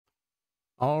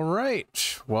All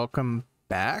right, welcome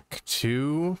back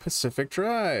to Pacific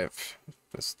Drive.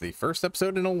 This is the first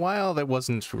episode in a while that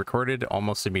wasn't recorded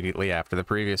almost immediately after the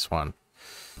previous one.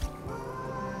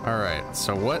 All right,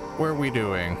 so what were we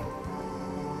doing?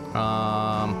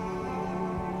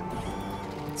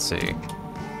 Let's see.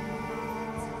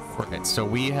 Right, so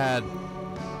we had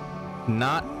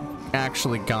not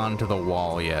actually gone to the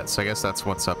wall yet, so I guess that's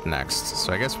what's up next.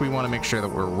 So I guess we want to make sure that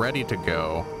we're ready to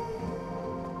go.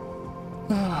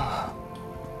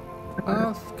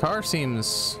 Car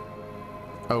seems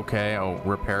okay. Oh,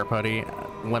 repair putty.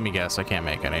 Let me guess, I can't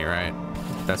make any, right?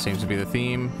 That seems to be the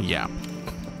theme. Yeah.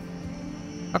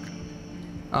 Okay.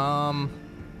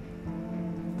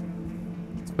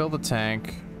 Let's fill the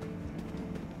tank.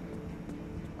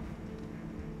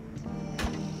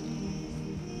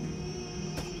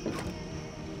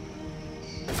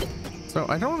 So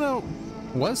I don't know,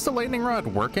 was the lightning rod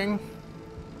working?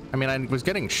 I mean, I was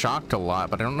getting shocked a lot,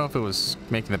 but I don't know if it was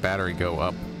making the battery go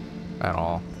up at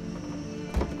all.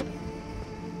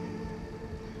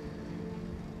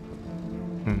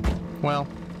 Well,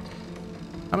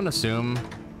 I'm gonna assume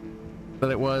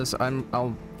that it was.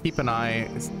 I'll keep an eye,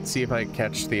 see if I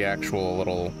catch the actual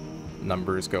little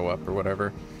numbers go up or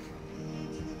whatever.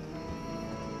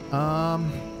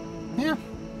 Yeah.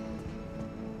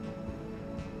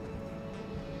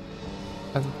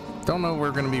 I don't know we're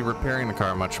going to be repairing the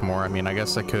car much more. I mean, I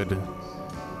guess I could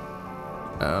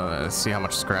see how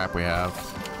much scrap we have.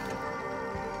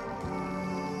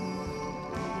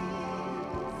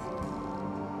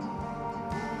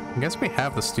 I guess we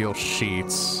have the steel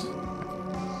sheets.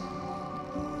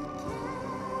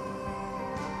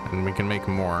 And we can make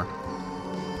more.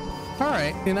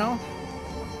 Alright, you know.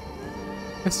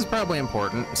 This is probably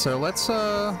important. So let's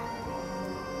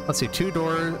see, 2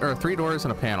 doors, or 3 doors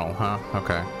and a panel, huh?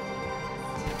 Okay.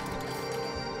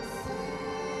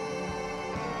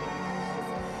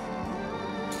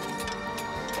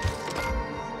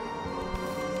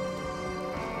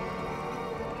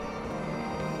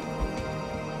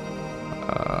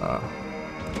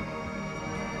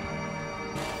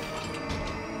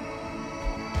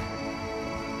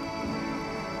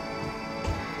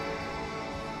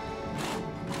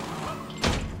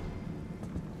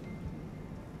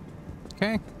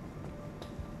 Okay.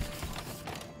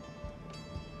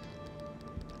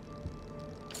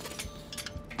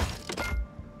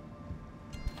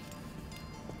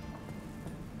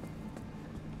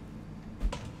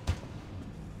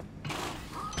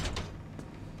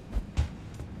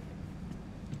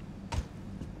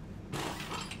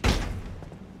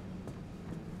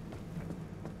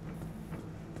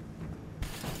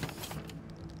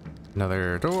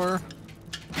 Another door.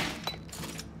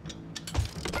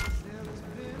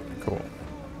 Cool.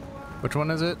 Which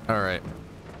one is it? All right.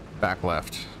 Back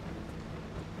left.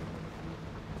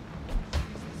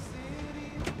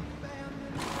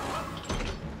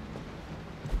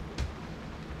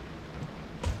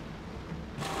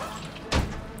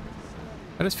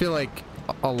 I just feel like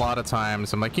a lot of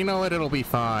times I'm like, you know what, it'll be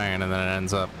fine, and then it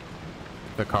ends up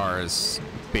the car is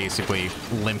basically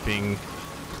limping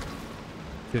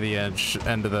to the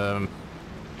end of the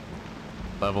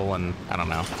level, and I don't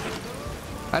know.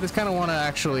 I just kind of want to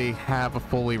actually have a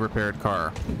fully repaired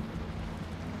car.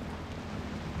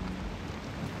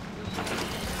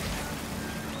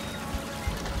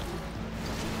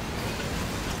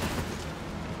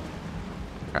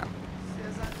 Okay.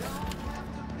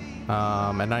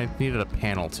 And I needed a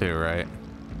panel too, right?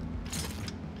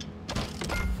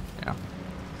 Yeah.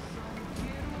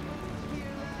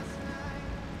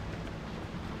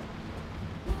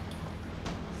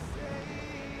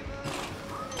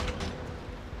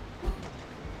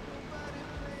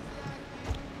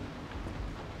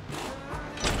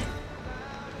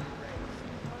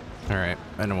 All right,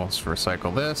 and then we'll just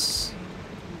recycle this.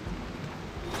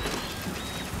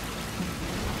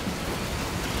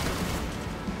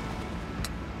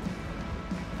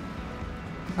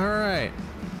 All right.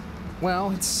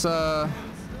 Well, it's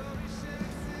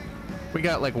we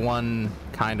got like one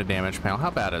kind of damaged panel.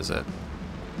 How bad is it?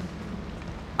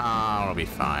 It'll be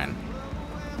fine.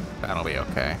 That'll be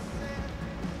okay. I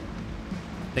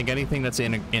think anything that's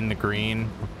in the green,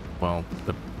 well,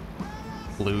 the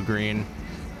blue green,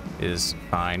 is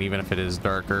fine, even if it is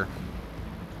darker.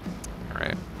 All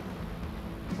right.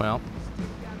 Well.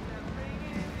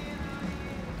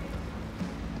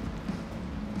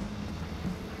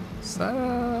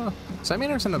 Does that mean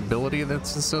there's an ability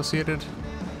that's associated?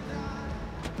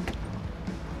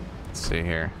 Let's see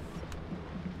here.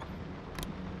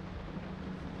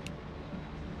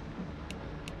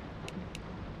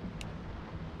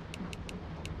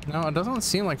 No, it doesn't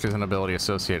seem like there's an ability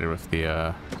associated with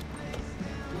the,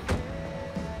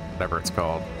 whatever it's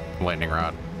called, lightning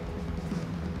rod.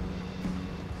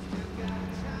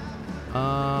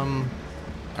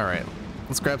 Alright.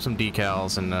 Let's grab some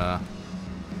decals and,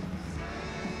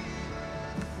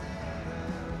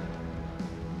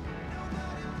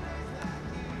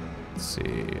 let's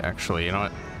see. Actually, you know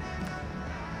what?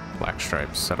 Black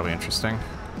stripes. That'll be interesting.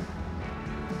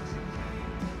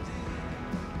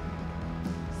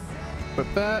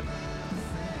 Put that.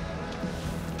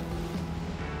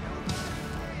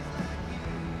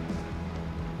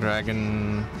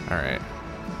 Dragon. Alright.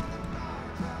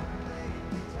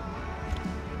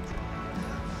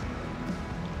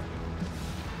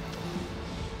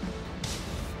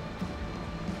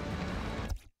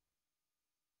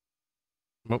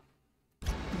 Whoop.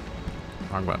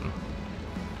 Wrong button.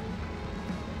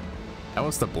 That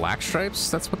was the black stripes?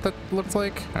 That's what that looked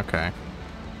like? Okay.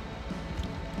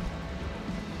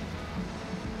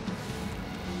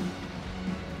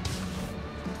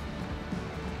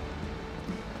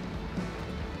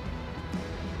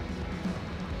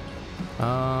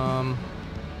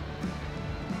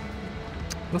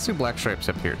 Let's do black stripes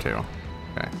up here too.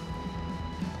 Okay.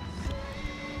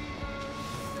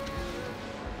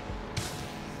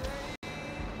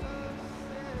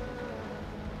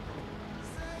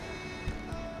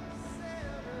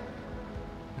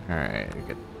 All right,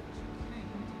 good.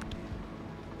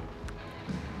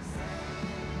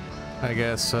 I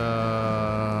guess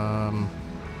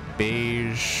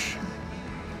beige,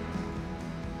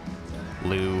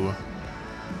 blue,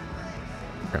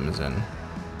 crimson.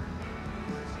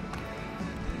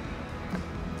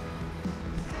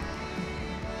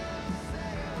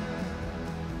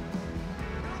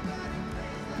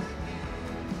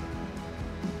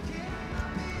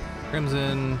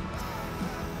 Crimson.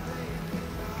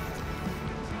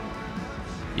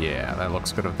 Yeah, that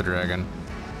looks good with the dragon.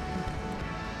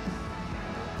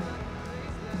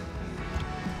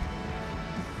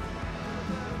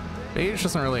 Beige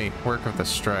doesn't really work with the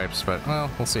stripes, but, well,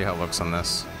 we'll see how it looks on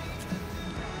this.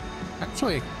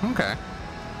 Actually, okay.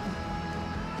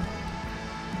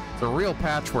 It's a real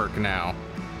patchwork now.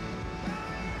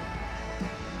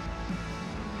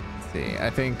 Let's see, I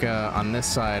think on this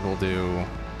side we'll do...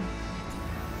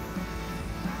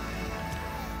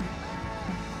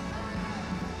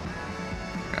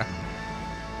 Okay.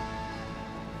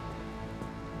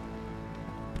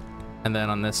 And then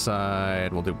on this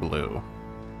side we'll do blue.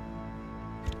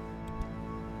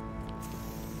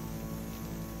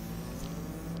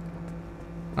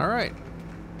 All right.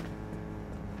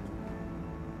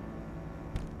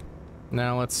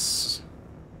 Now let's...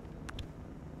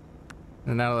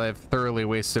 And now that I've thoroughly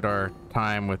wasted our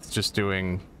time with just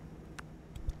doing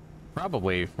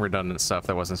probably redundant stuff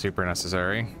that wasn't super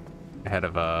necessary ahead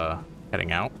of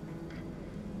heading out.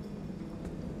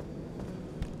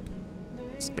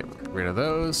 Let's get rid of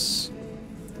those.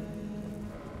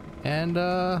 And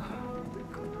we'll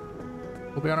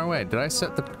be on our way. Did I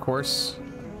set the course?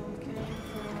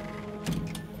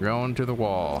 Going to the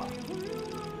wall.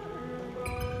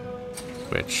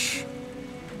 Which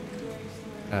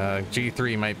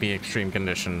G3 might be extreme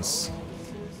conditions.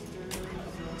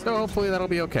 So hopefully that'll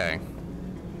be okay.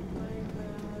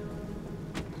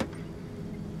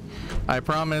 I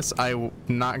promise I'm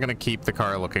not gonna keep the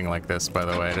car looking like this, by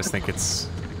the way. I just think it's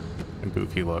a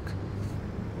goofy look.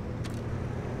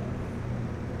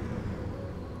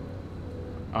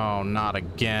 Oh, not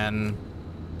again.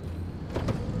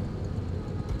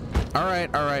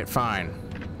 Alright, fine.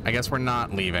 I guess we're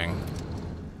not leaving.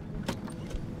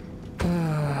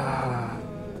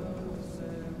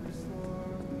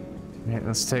 Okay,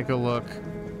 let's take a look.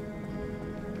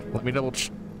 Let me double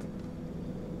check.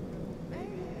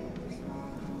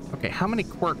 Okay, how many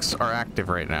quirks are active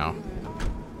right now?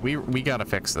 We gotta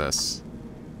fix this.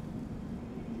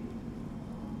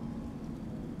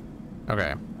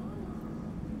 Okay.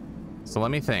 So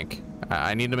let me think.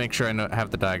 I need to make sure I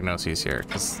have the diagnoses here,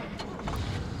 because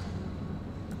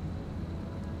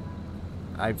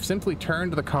I've simply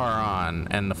turned the car on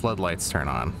and the floodlights turn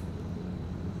on.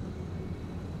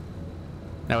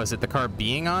 Now, is it the car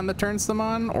being on that turns them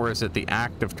on, or is it the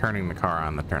act of turning the car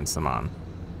on that turns them on?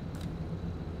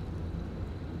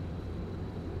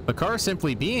 The car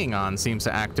simply being on seems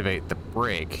to activate the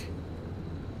brake.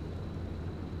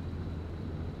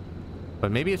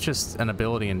 But maybe it's just an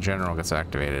ability in general gets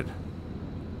activated.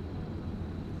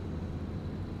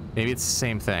 Maybe it's the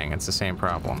same thing. It's the same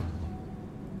problem.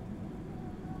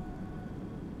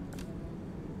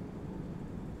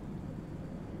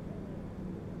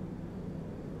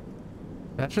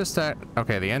 That's just that.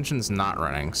 Okay, the engine's not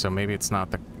running, so maybe it's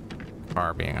not the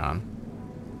car being on.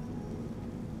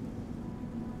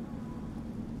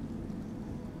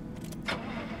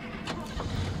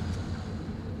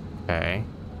 Okay.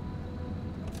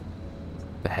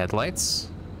 The headlights?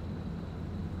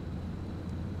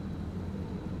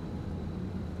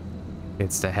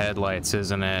 It's the headlights,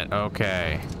 isn't it?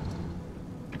 Okay.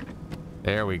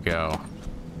 There we go.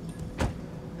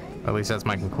 At least that's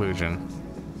my conclusion.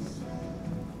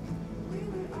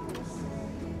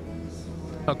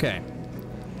 Okay.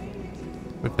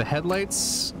 If the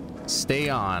headlights stay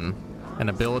on, an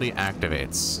ability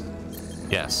activates.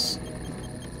 Yes.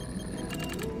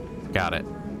 Got it.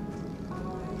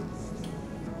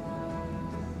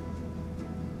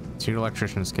 2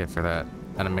 electrician's kit for that.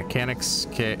 And a mechanic's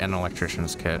kit and an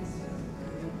electrician's kit.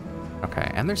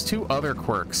 Okay, and there's 2 other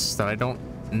quirks that I don't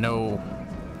know.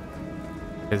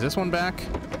 Is this one back?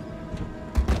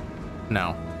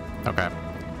 No. Okay.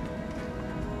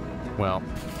 Well,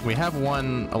 we have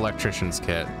 1 electrician's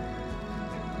kit.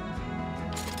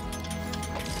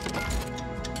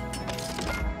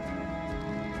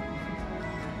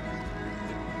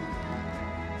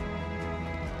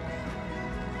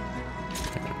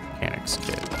 Mechanic's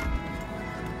kit.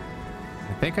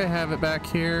 I think I have it back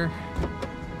here.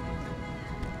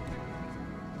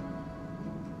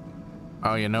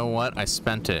 Oh, you know what? I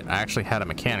spent it. I actually had a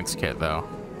mechanic's kit, though.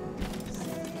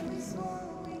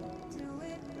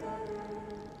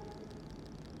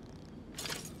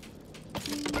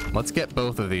 Let's get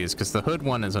both of these, because the hood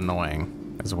one is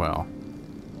annoying as well.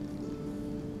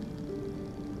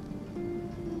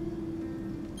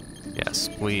 Yes,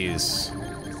 please.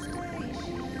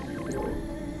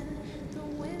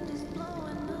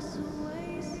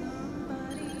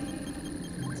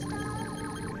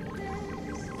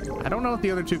 I don't know what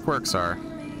the other 2 quirks are.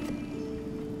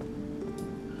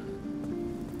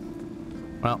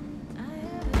 Well,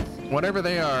 whatever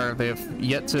they are, they have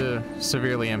yet to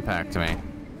severely impact me.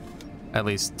 At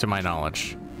least to my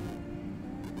knowledge.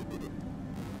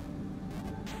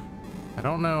 I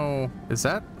don't know. Is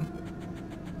that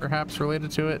perhaps related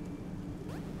to it?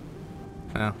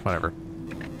 Whatever.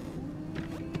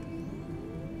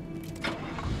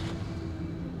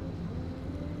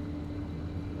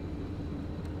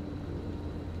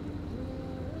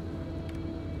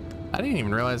 I didn't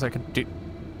even realize I could do...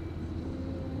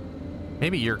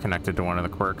 Maybe you're connected to one of the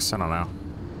quirks. I don't know.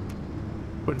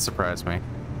 Wouldn't surprise me.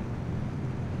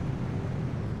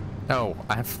 Oh,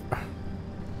 I've...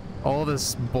 All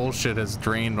this bullshit has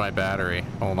drained my battery.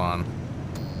 Hold on.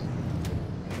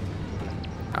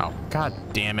 Oh, god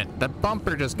damn it. The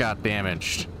bumper just got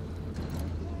damaged.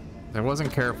 I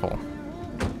wasn't careful.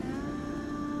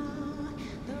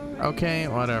 Okay,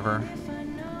 whatever.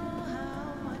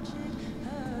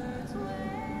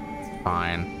 It's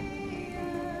fine.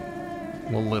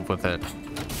 We'll live with it.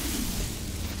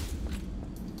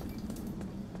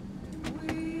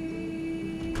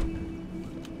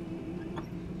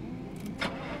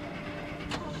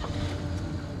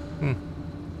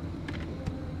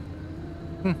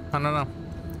 I don't know.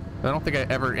 I don't think I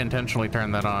ever intentionally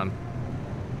turned that on.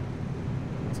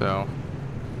 So.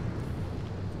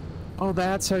 Oh,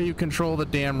 that's how you control the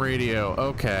damn radio.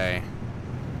 Okay.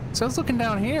 So I was looking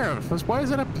down here. Why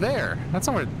is it up there? That's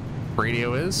not what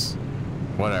radio is.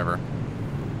 Whatever.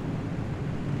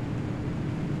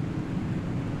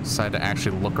 Decided to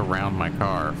actually look around my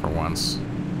car for once.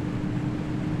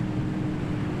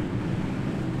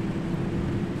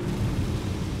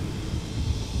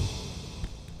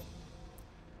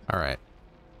 All right.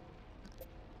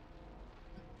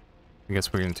 I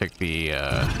guess we're gonna take the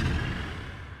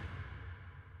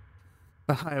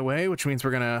highway, which means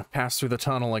we're gonna pass through the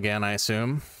tunnel again, I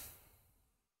assume.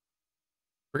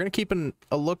 We're gonna keep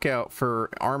a lookout for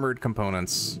armored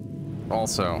components.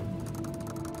 Also,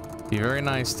 be very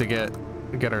nice to get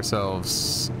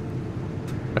ourselves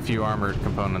a few armored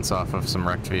components off of some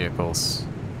wrecked vehicles,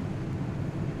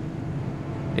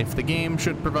 if the game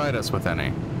should provide us with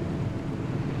any.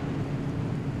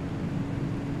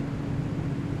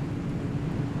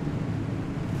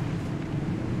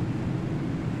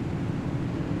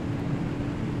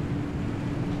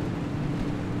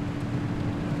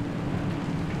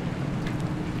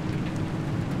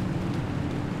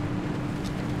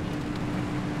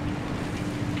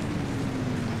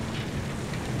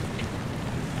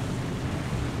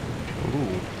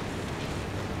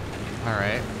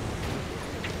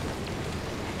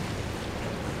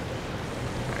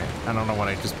 I don't know what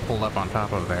I just pulled up on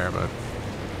top of there, but...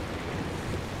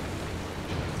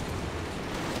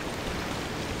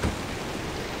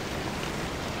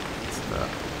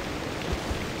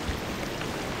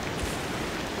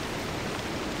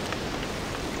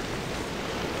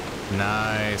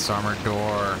 Nice, armored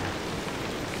door.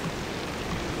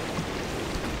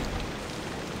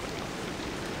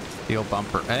 Steel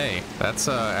bumper. Hey, that's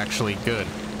actually good.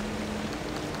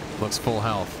 Looks full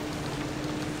health.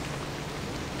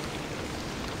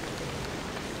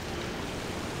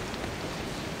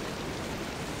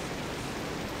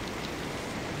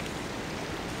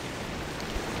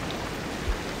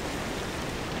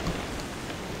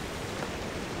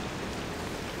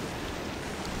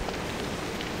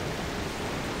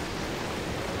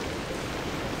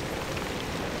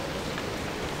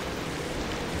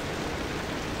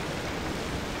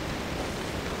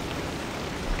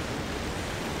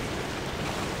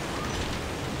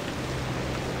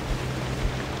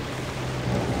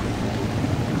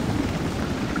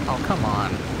 Come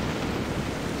on.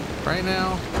 Right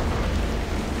now?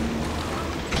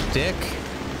 Dick?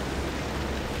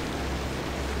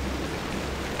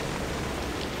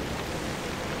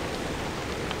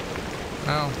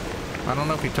 Oh, I don't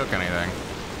know if he took anything.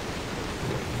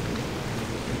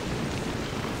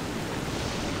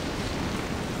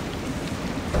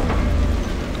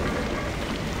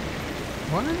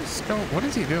 What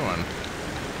is he doing?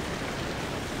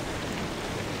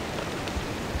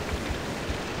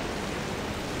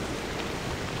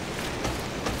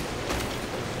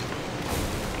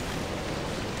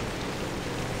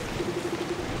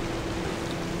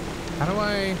 How do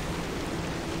I...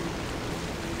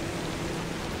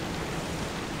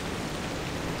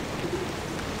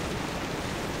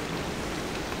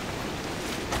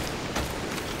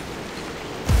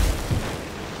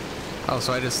 Oh,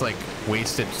 so I just, like,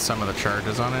 wasted some of the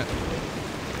charges on it?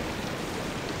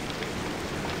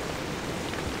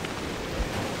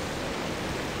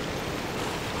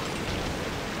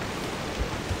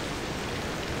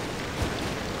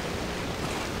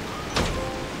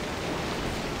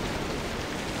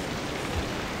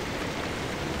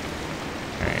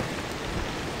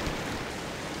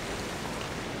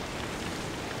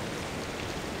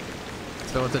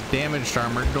 So it's a damaged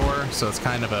armored door, so it's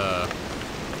kind of a...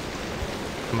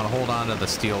 I'm gonna hold on to the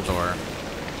steel door.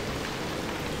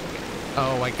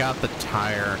 Oh, I got the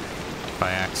tire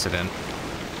by accident.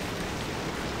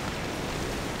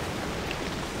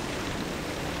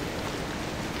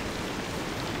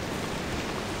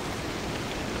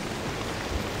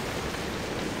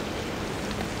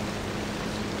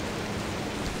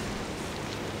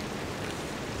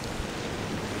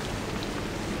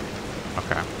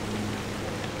 Okay.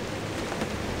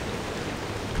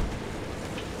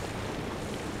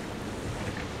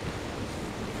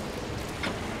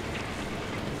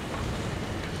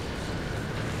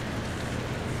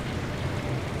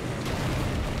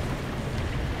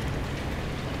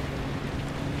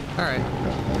 All right.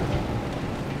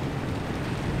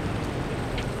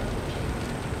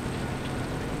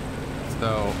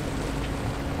 So,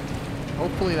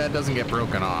 hopefully that doesn't get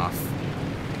broken off.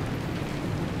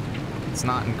 It's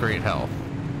not in great health.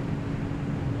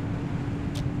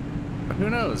 But who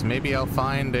knows? Maybe I'll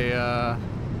find a,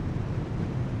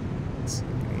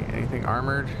 anything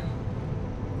armored?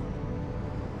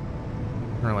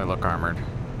 Doesn't really look armored.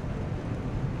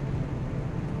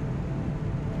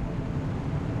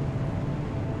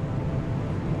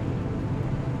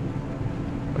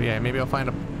 But yeah, maybe I'll find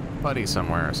a putty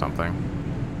somewhere or something.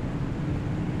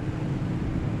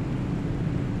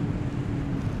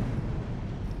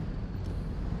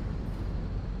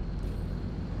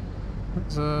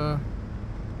 What's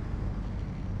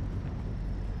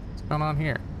going on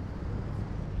here?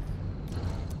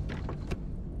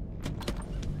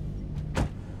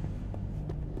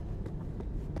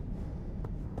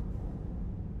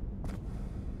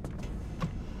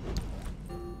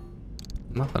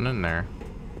 Nothing in there.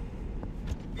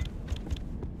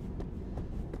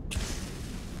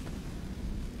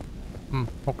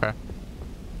 Okay.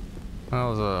 That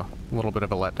was a little bit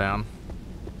of a letdown.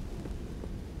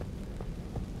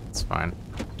 It's fine.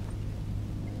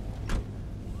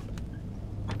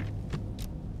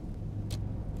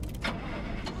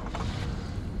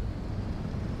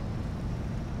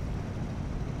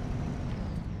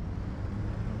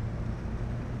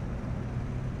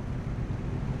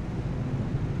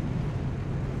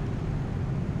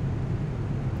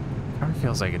 Kind of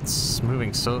feels like it's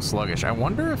moving so sluggish. I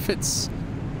wonder if it's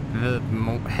the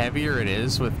heavier it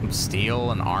is with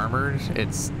steel and armored,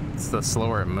 it's the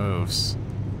slower it moves.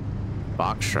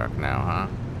 Box truck now, huh?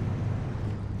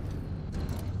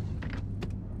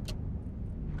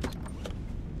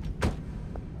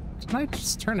 Can I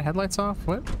just turn the headlights off?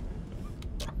 What?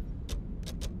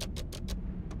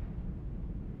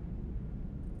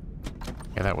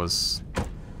 Yeah, that was... I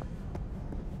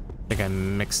think I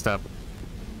mixed up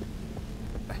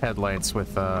headlights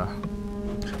with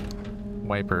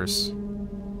wipers.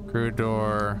 Crude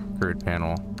door, crude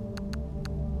panel.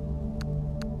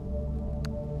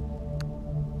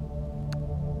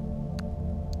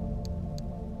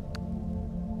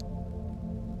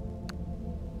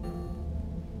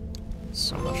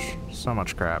 So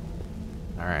much crap.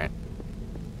 All right.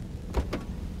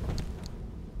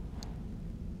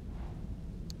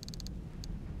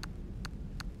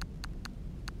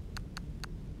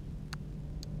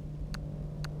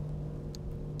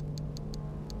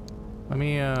 Let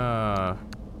me, yeah.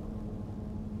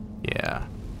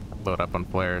 Load up on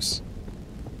flares.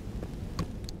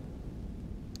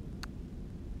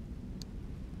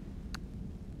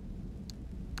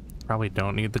 Probably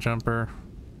don't need the jumper.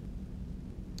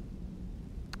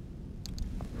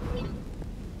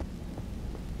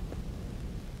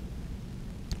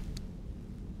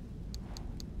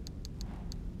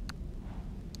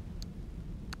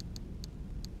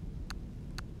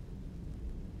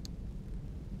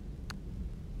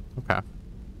 Okay.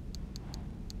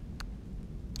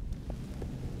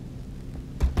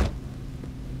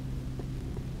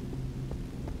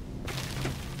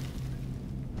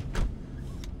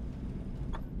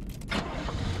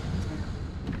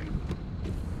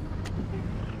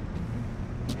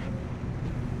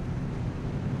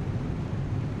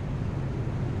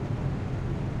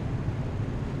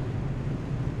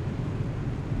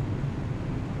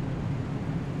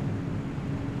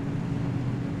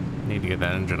 Need to get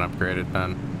that engine upgraded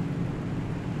then.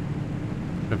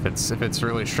 If it's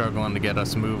really struggling to get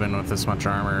us moving with this much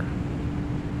armor.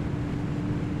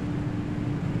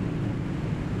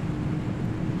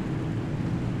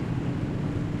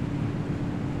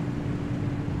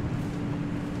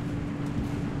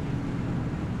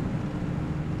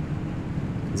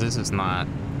 This is not.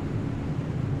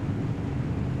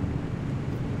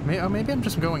 Maybe I'm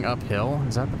just going uphill.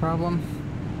 Is that the problem?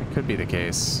 It could be the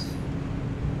case.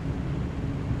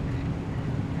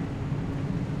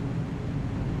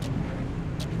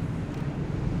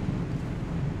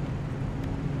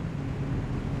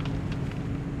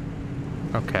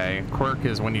 Okay, quirk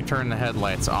is when you turn the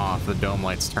headlights off, the dome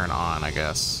lights turn on, I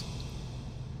guess.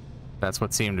 That's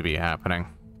what seemed to be happening.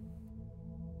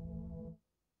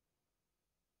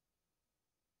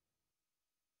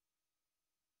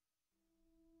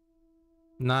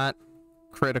 Not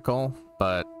critical,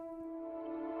 but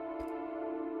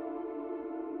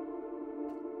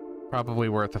probably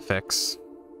worth a fix.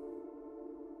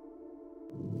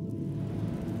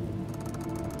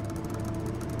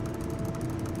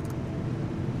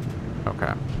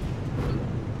 Okay.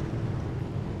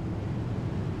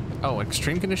 Oh,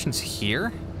 extreme conditions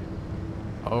here?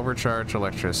 Overcharge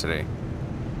electricity.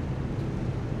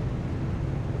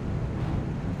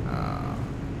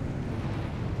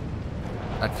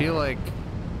 I feel like...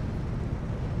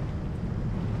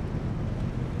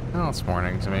 Oh, it's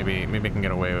morning, so maybe I can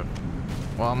get away with...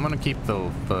 Well, I'm gonna keep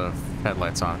the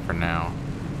headlights on for now.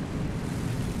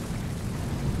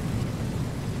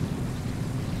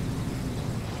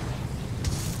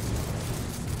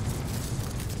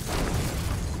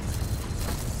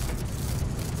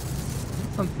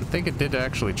 I think it did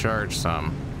actually charge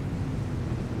some.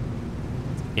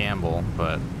 Gamble,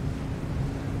 but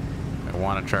if I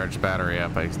want to charge the battery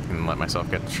up, I can let myself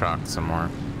get shocked some more.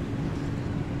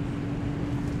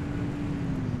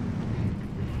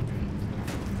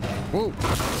 Whoa!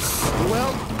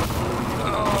 Well,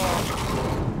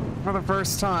 oh, for the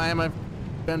first time, I've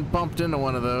been bumped into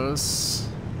one of those,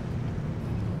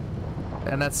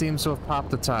 and that seems to have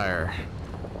popped the tire.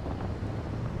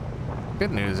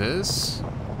 Good news is,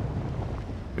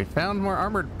 we found more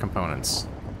armored components,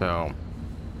 so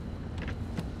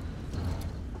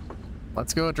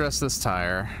let's go address this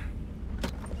tire.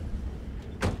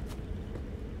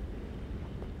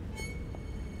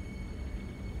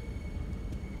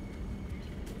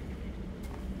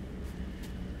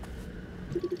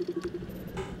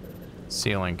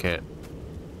 Sealing kit.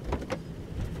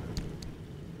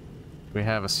 We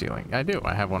have a sealing. I do.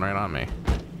 I have one right on me.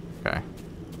 Okay.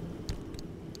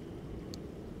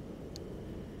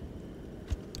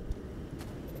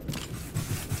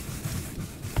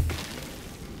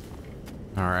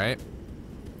 All right.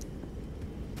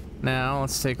 Now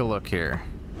let's take a look here.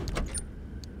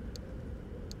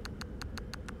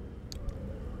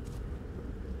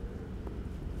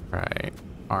 Right.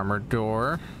 Armored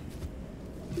door.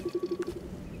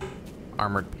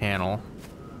 Armored panel.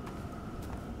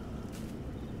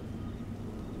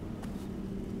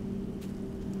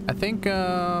 I think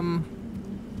we'll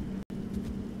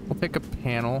pick a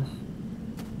panel.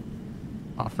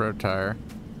 Off-road tire.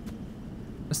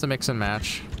 Just to mix and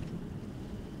match.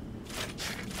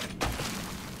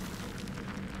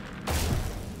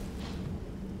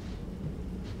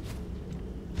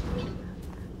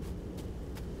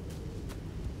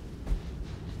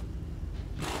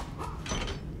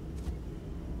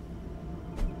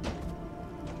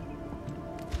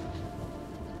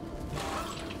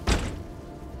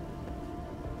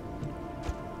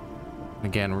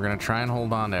 Again, we're gonna try and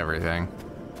hold on to everything.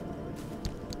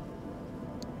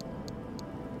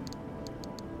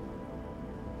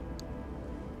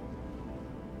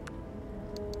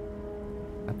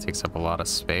 That takes up a lot of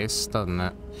space, doesn't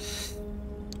it?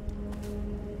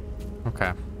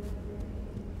 Okay.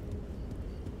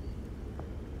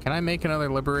 Can I make another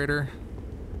Liberator?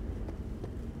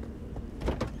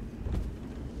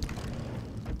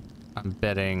 I'm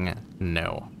betting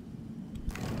no.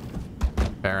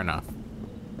 Fair enough.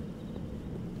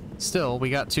 Still, we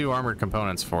got 2 armored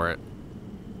components for it.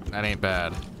 That ain't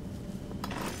bad.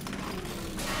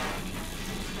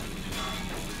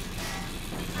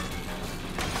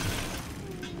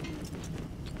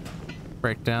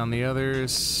 Break down the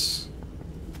others.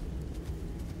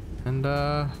 And,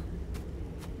 yeah,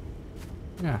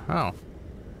 oh.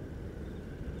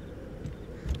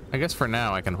 I guess for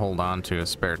now I can hold on to a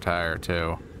spare tire,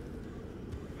 too.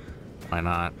 Why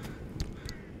not?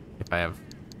 If I have...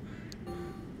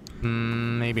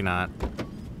 maybe not.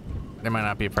 There might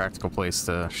not be a practical place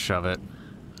to shove it.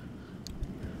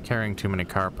 Carrying too many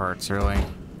car parts, really.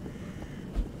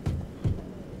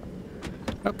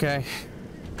 Okay.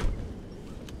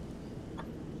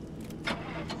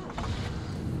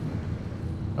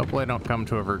 Hopefully I don't come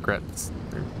to regret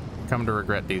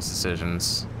these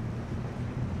decisions.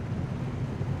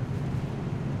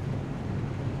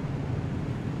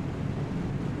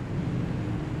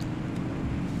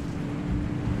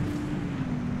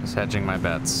 Just hedging my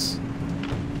bets.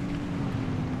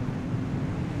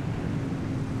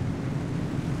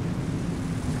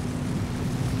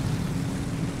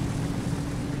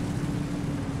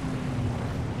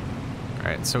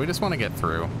 Alright, so we just want to get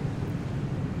through.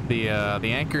 The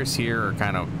anchors here are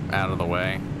kind of out of the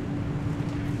way.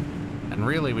 And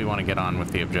really we want to get on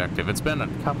with the objective. It's been a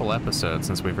couple episodes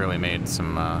since we've really made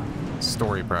some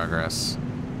story progress.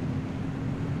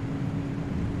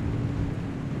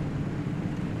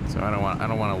 So I don't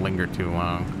want to linger too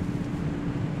long.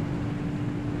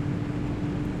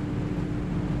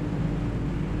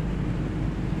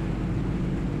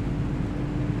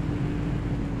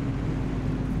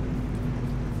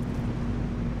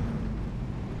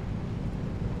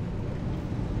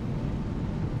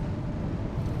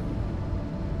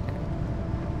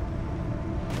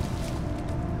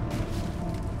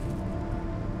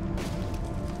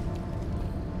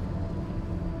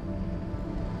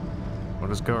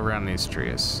 Just go around these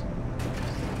trees.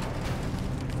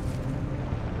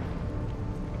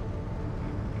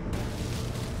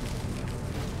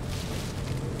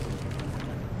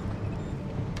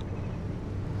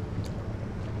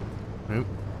 Oop.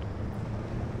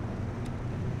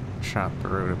 Shot the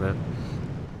road a bit.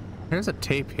 There's a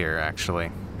tape here,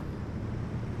 actually.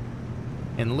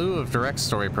 In lieu of direct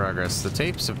story progress, the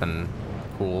tapes have been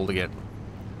cool to get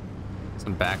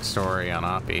some backstory on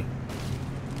Oppie.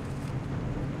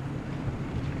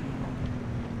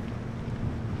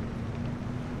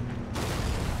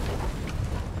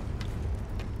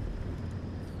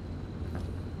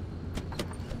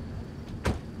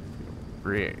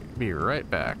 Be right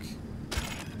back.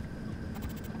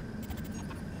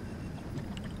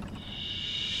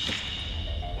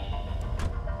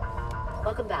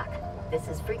 Welcome back. This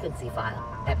is Frequency File,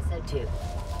 Episode 2.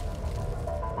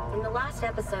 In the last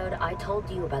episode, I told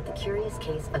you about the curious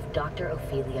case of Dr.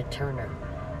 Ophelia Turner.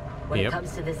 When it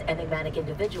comes to this enigmatic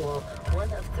individual,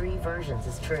 one of 3 versions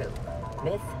is true.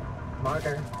 Myth,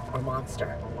 martyr, or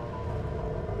monster.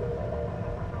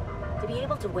 To be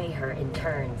able to weigh her in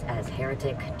turns as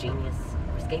heretic, genius,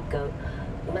 or scapegoat,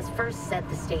 we must first set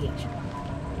the stage.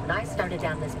 When I started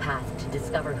down this path to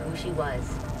discover who she was,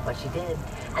 what she did,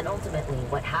 and ultimately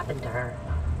what happened to her,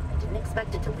 I didn't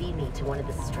expect it to lead me to one of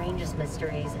the strangest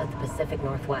mysteries of the Pacific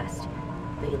Northwest,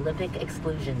 the Olympic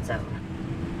Exclusion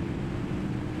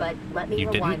Zone. But let me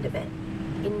rewind a bit.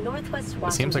 In Northwest Washington,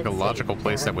 it seems like a logical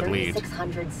place that would lead.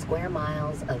 3,600 square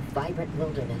miles of vibrant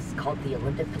wilderness called the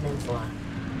Olympic Peninsula.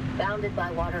 Bounded by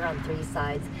water on 3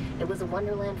 sides, it was a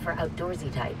wonderland for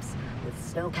outdoorsy types, with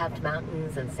snow-capped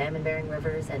mountains and salmon-bearing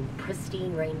rivers and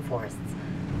pristine rainforests.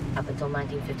 Up until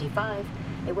 1955,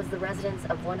 it was the residence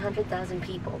of 100,000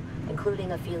 people,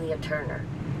 including Ophelia Turner.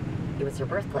 It was her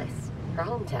birthplace, her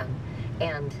hometown,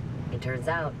 and, it turns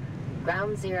out,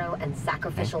 ground zero and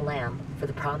sacrificial lamb for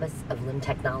the promise of limb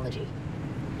technology.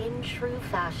 In true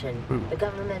fashion, the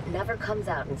government never comes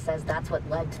out and says that's what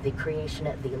led to the creation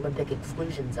of the Olympic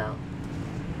Exclusion Zone.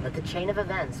 But the chain of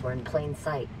events were in plain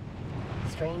sight.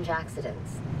 Strange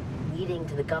accidents, leading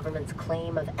to the government's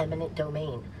claim of eminent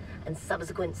domain and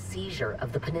subsequent seizure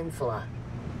of the peninsula.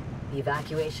 The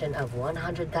evacuation of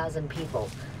 100,000 people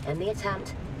and the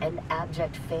attempt and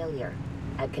abject failure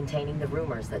at containing the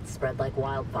rumors that spread like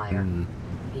wildfire.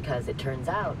 Because it turns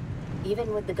out,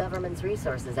 even with the government's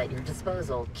resources at your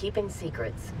disposal, keeping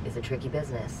secrets is a tricky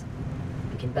business.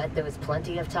 You can bet there was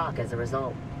plenty of talk as a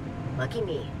result. Lucky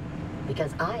me,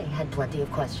 because I had plenty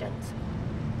of questions.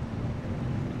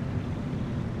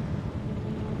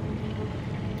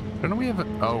 Don't we have a...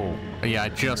 Oh, yeah, I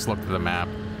just looked at the map.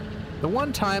 The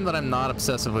one time that I'm not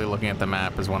obsessively looking at the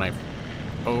map is when I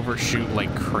overshoot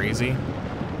like crazy.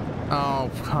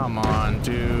 Oh, come on,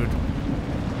 dude.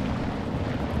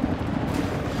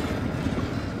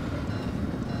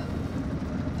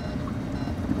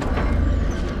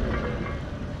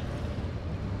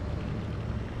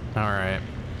 Alright.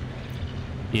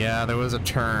 Yeah, there was a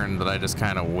turn that I just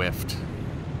kind of whiffed.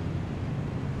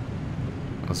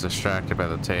 I was distracted by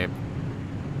the tape.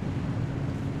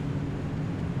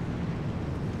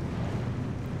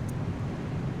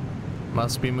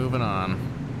 Must be moving on.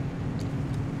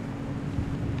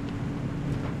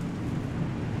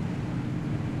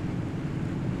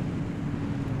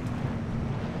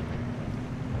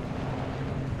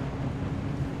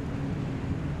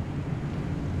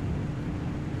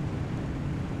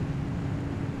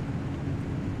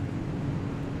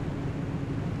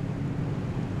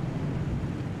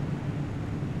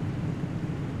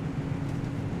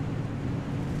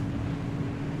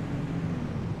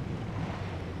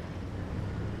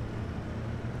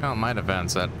 Oh, might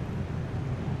events that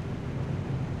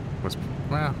was,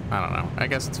 well, I don't know. I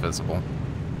guess it's visible.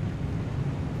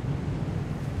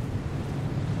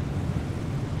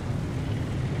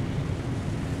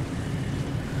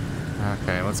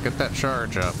 Okay, let's get that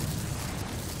charge up.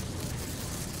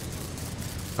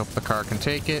 Hope the car can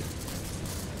take it.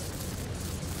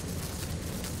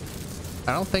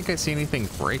 I don't think I see anything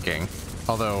breaking,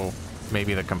 although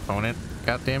maybe the component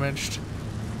got damaged.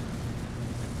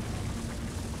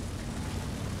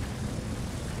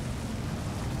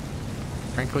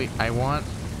 Frankly, I want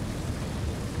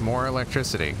more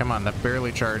electricity. Come on, that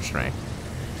barely charged me.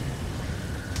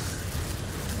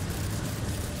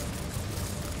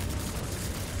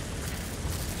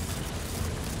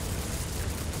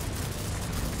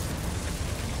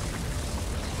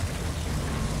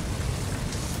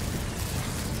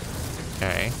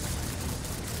 Okay.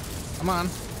 Come on.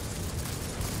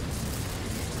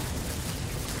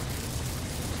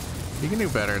 You can do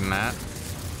better than that.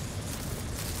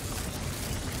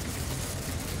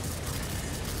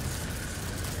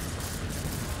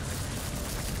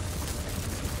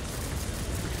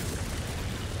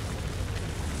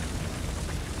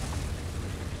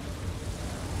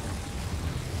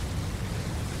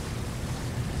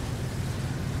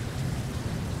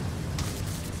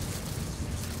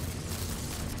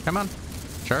 Come on,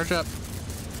 charge up.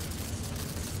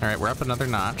 All right, we're up another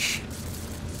notch.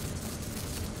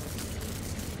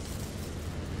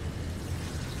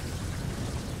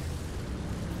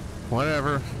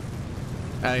 Whatever.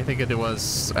 I think it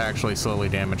was actually slowly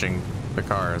damaging the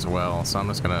car as well, so I'm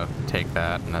just gonna take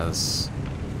that as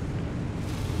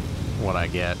what I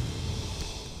get.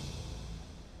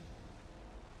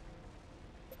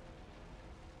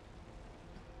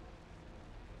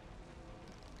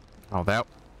 Oh, that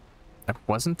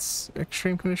wasn't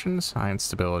extreme conditions? High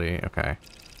instability, okay.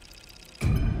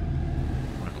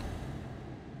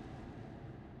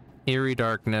 Eerie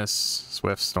darkness,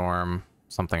 swift storm,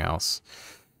 something else.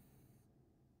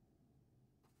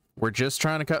 We're just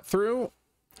trying to cut through.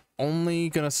 Only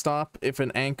gonna stop if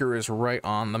an anchor is right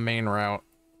on the main route.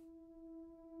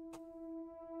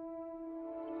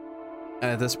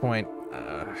 And at this point,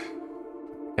 I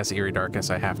guess eerie darkness,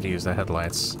 I have to use the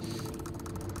headlights.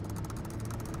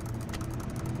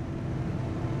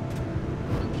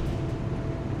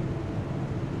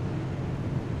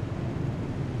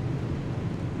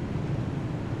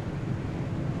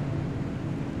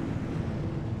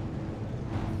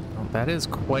 That is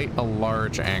quite a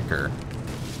large anchor.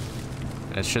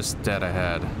 And it's just dead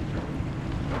ahead.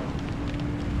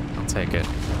 I'll take it.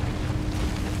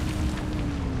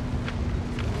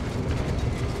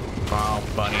 Wow,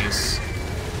 bunnies.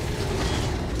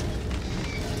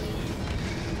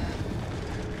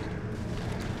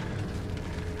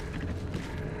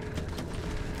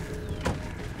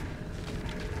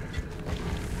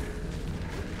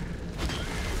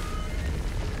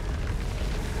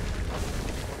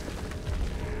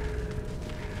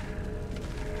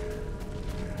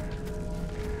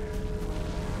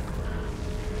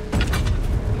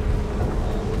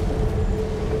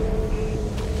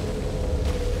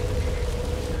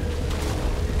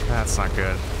 That's not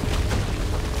good.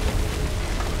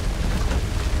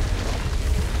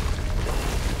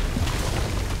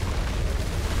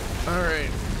 All right.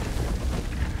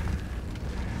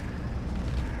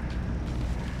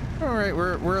 Alright,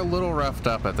 we're a little roughed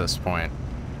up at this point.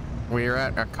 We are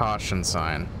at a caution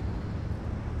sign.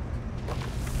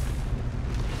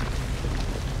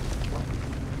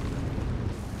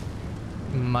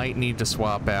 Might need to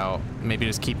swap out. Maybe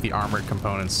just keep the armored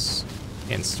components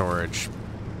in storage.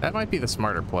 That might be the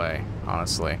smarter play,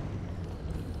 honestly.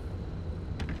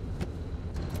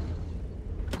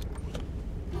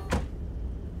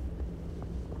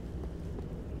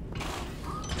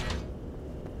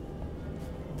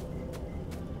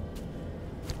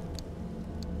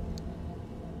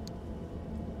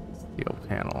 Steel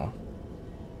panel.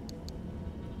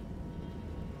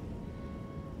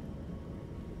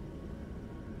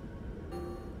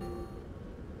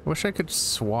 Wish I could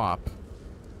swap.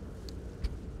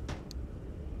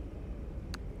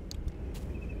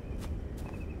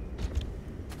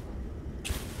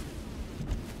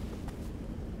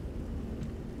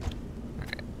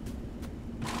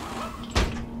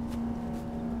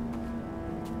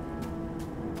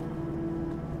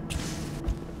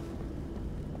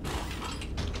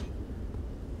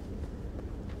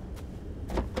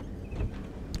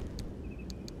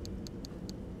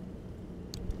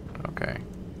 Okay.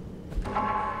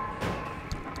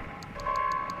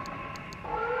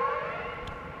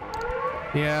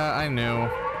 Yeah, I knew.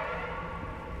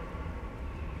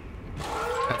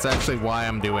 That's actually why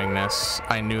I'm doing this.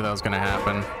 I knew that was gonna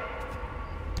happen.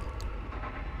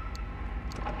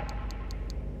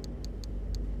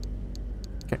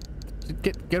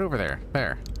 Okay, get over there.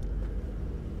 There.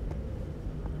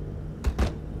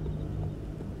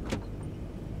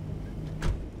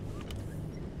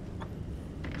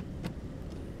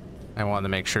 I wanted to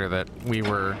make sure that we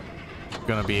were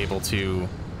gonna be able to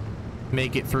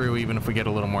make it through even if we get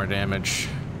a little more damage.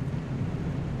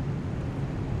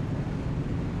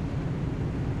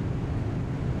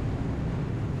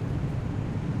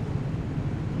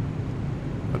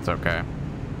 That's okay.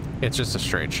 It's just a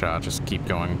straight shot. Just keep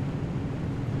going.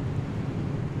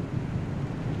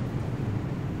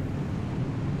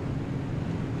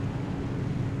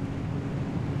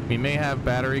 We may have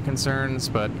battery concerns,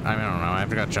 but I don't know. I've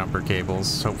got jumper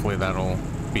cables. Hopefully that'll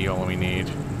be all we need.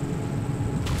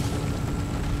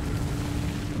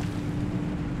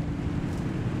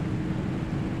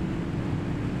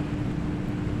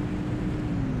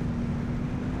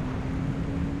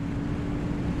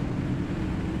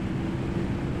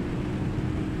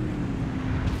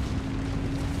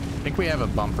 I think we have a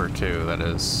bumper too that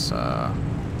is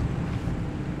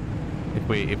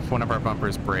if one of our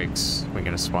bumpers breaks, we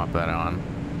can just swap that on.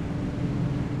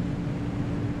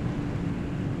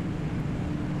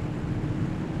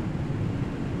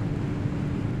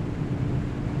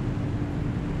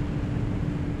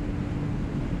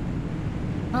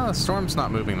 Oh, the storm's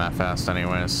not moving that fast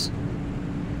anyways.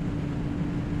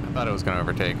 I thought it was going to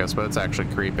overtake us, but it's actually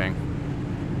creeping.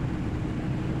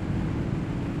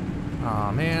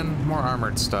 Aw, man, more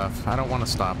armored stuff. I don't want to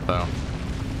stop though.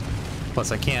 Plus,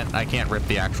 I can't rip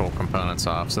the actual components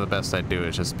off, so the best I'd do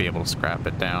is just be able to scrap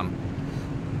it down.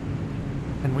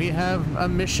 And we have a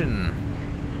mission.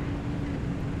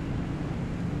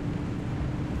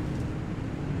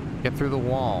 Get through the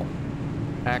wall.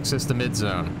 Access the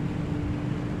mid-zone.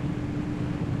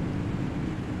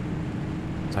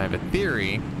 So I have a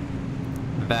theory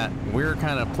that we're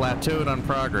kind of plateaued on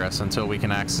progress until we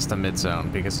can access the mid-zone,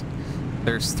 because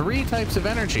there's 3 types of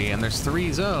energy and there's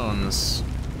 3 zones.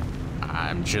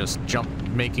 I'm just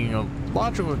making a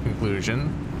logical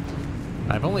conclusion.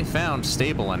 I've only found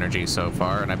stable energy so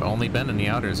far, and I've only been in the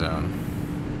outer zone.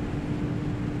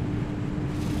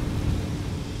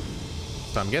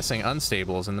 So I'm guessing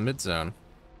unstable is in the mid-zone.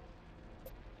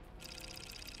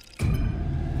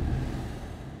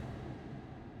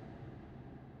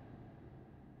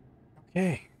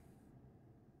 Okay.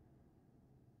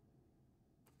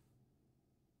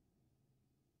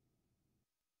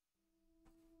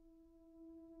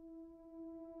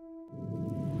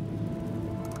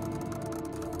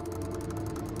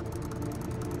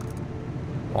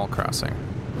 Wall crossing.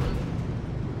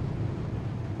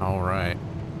 All right.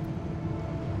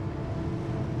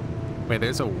 Wait,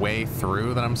 there's a way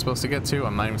through that I'm supposed to get to?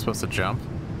 I'm not even supposed to jump?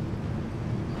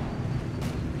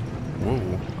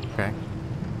 Whoa, okay.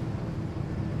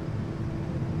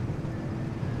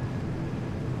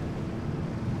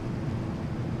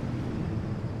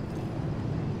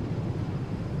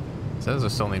 It says I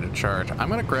still need to charge.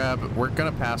 We're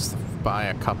gonna pass by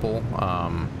a couple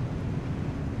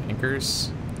anchors.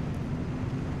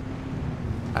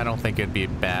 I don't think it'd be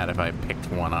bad if I picked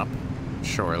one up,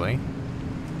 surely.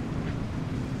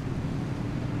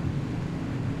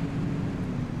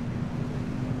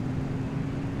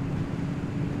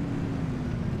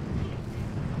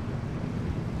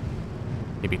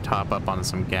 Maybe top up on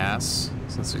some gas,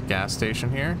 since there's a gas station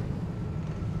here.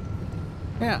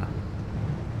 Yeah.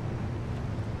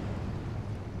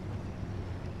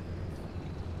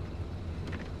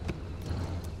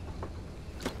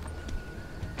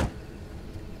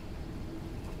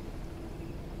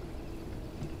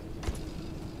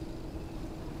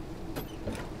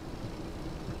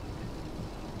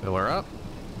 Fill her up.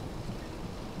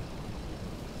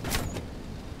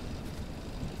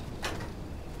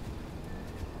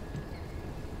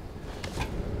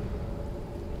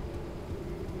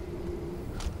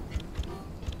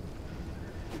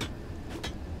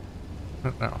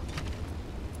 No.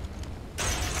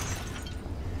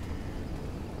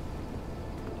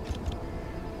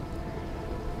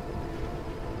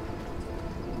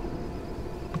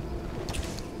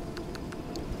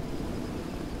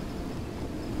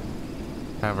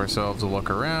 Have ourselves a look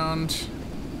around.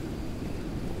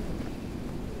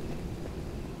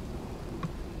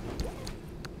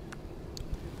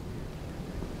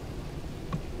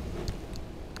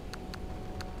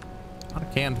 A lot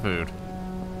of canned food.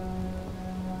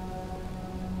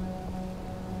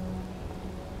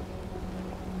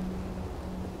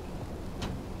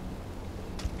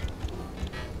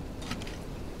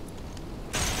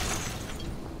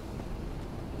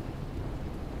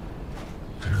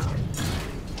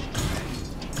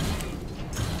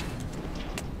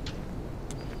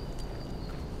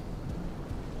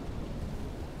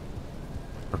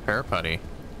 Repair putty.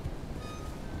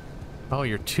 Oh,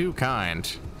 you're too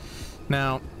kind.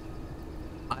 Now,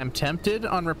 I'm tempted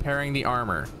on repairing the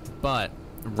armor, but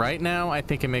right now I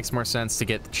think it makes more sense to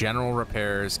get general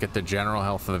repairs, get the general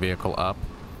health of the vehicle up.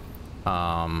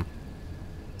 So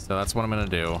that's what I'm gonna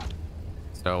do.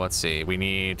 So let's see, we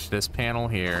need this panel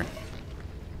here.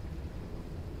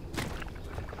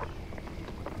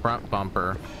 Front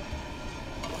bumper.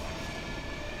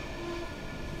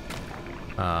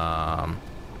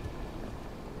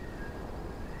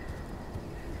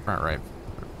 Front right.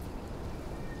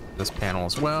 This panel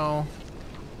as well.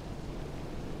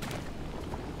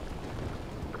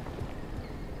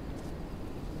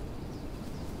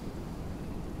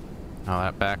 Oh,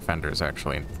 that back fender is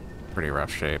actually in pretty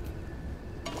rough shape.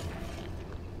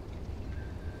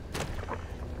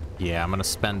 Yeah, I'm gonna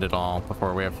spend it all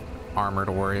before we have armor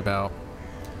to worry about.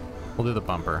 We'll do the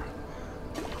bumper.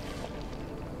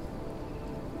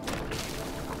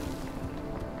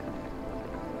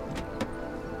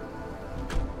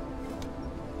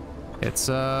 It's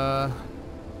for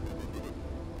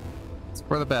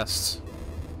the best.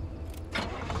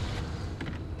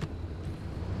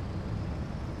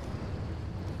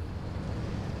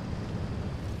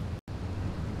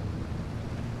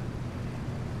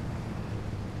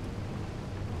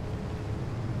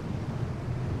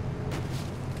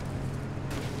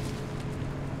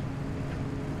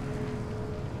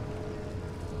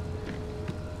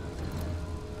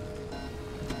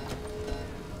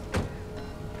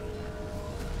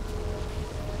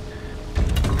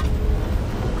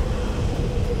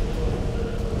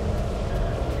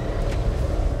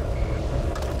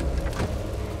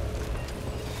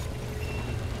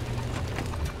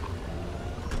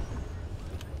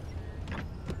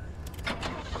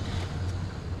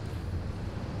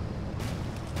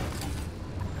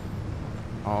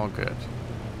 All good.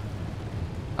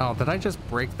 Oh, did I just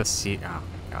break the seat? Oh,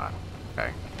 my God.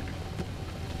 Okay.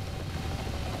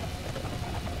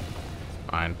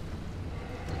 Fine.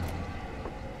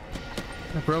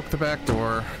 I broke the back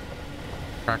door.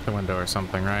 Cracked the window or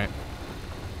something, right?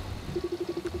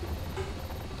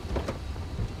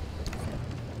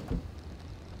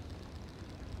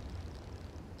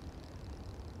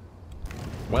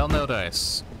 Well, no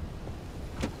dice.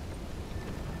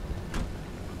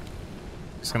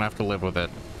 Just gonna have to live with it.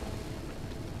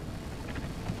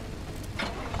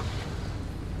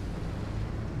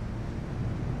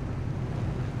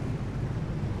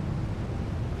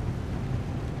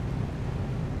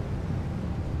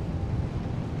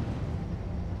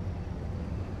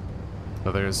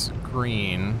 So there's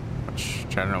green, which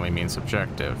generally means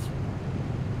objective.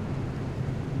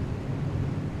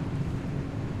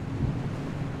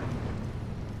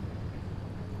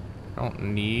 Don't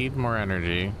need more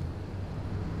energy.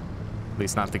 At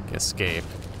least not to escape.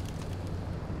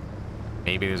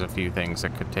 Maybe there's a few things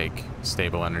that could take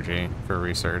stable energy for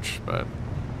research, but...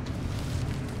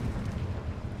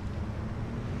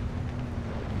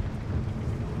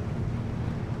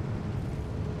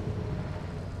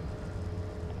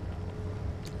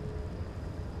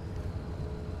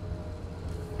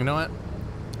 You know what?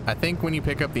 I think when you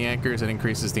pick up the anchors, it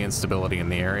increases the instability in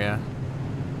the area.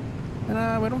 And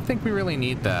I don't think we really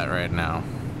need that right now.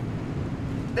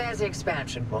 There's the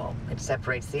expansion wall. It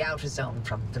separates the outer zone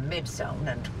from the mid-zone,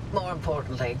 and more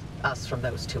importantly, us from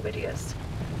those two idiots.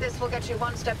 This will get you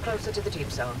one step closer to the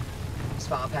deep zone. It's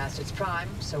far past its prime,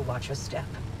 so watch your step.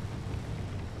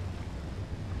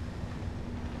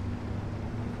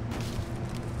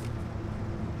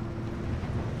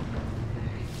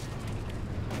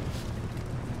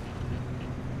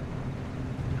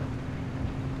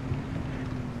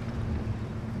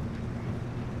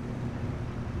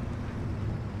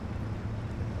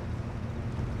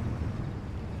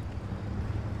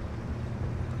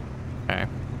 Okay.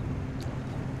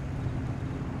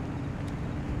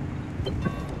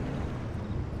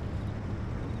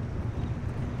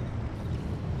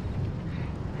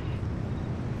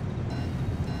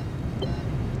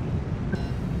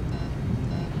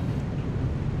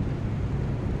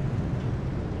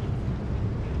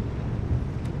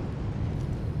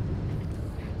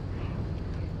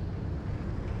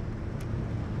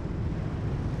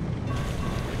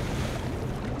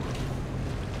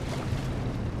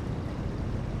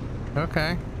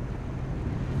 Okay.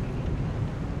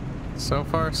 So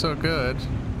far, so good.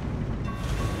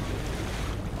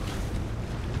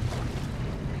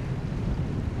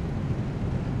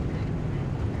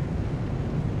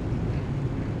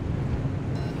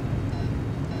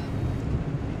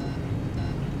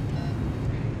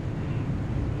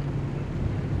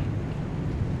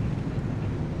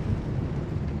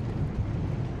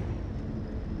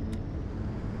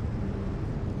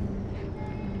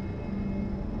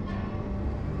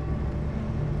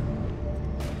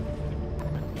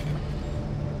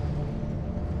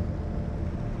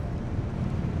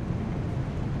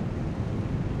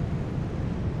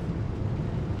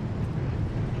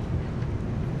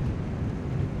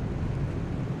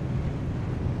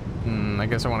 I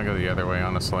guess I want to go the other way,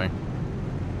 honestly.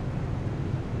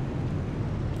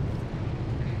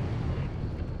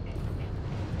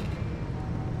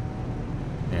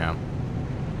 Yeah.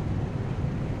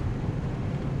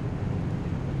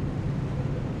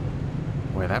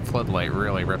 Boy, that floodlight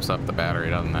really rips up the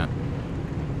battery, doesn't it?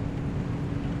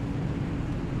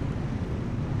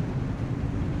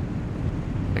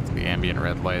 I think the ambient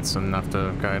red light's enough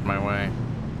to guide my way.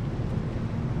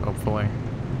 Hopefully.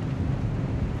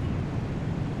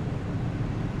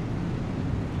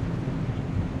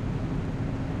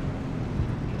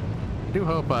 I do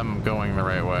hope I'm going the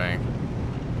right way.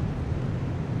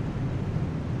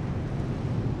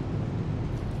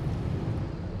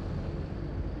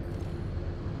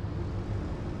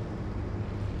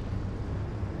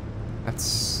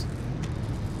 That's...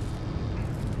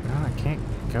 No, I can't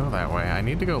go that way. I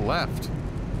need to go left.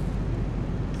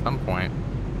 At some point.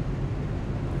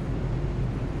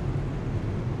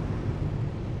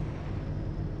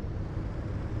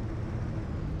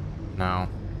 No.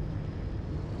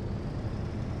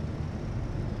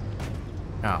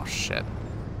 Oh, shit.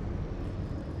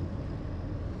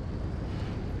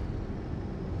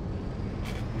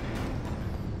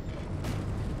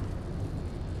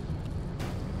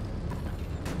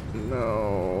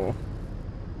 No.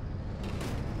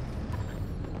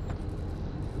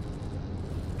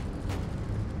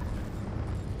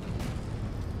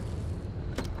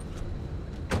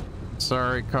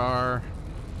 Sorry, car.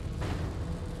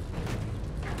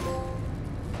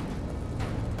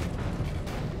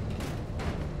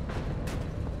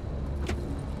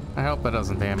 I hope that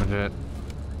doesn't damage it.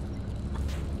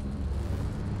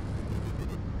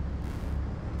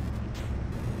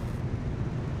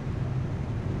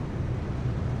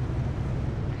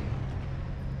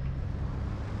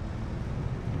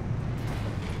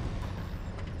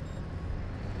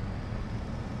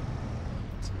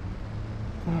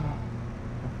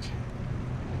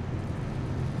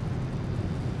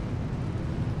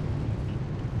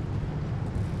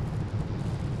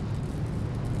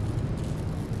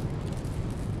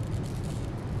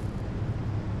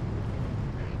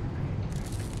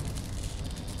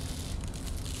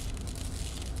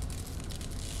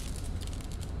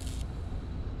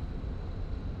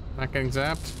 Not getting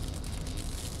zapped?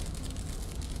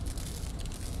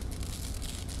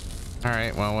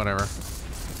 Alright, well, whatever.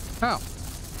 Oh!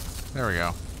 There we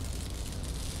go.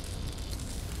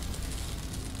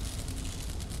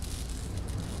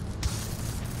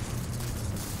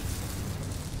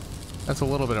 That's a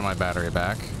little bit of my battery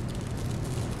back.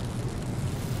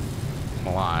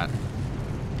 A lot.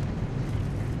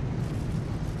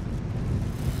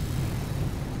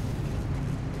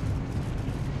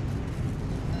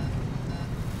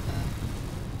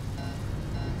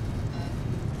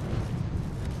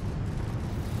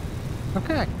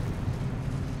 Okay.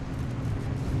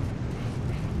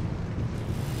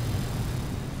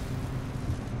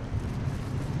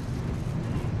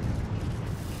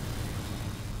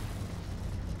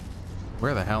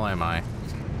 Where the hell am I?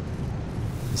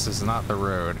 This is not the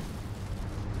road.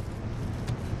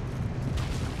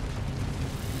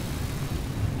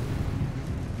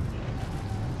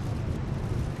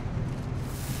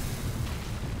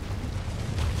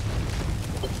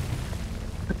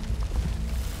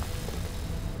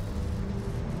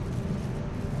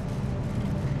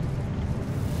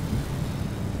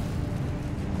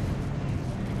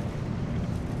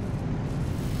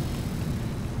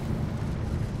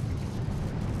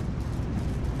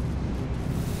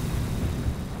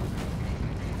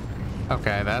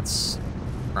 Okay, that's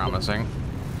promising.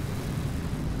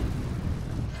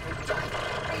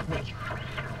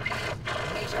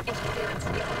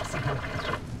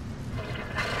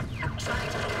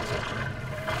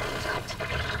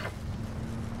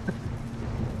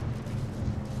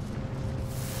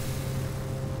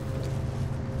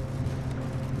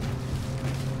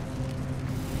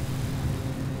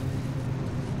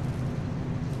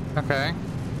 Okay.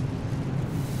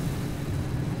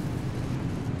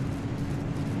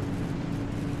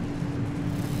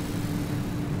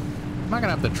 I'm not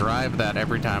gonna have to drive that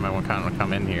every time I want to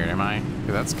come in here, am I?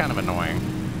 'Cause that's kind of annoying.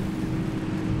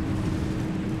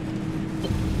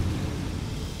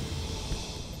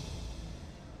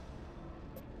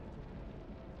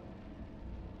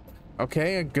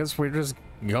 Okay, I guess we're just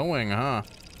going, huh?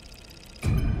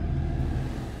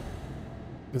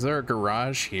 Is there a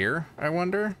garage here, I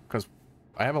wonder? Because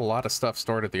I have a lot of stuff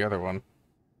stored at the other one.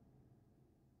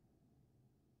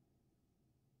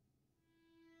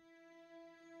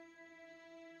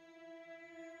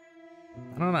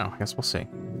 I don't know. I guess we'll see.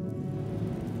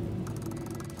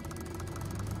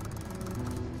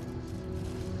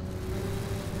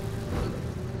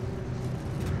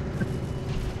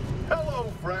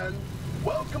 Hello, friend.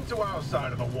 Welcome to our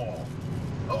side of the wall.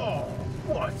 Oh,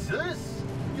 what's this?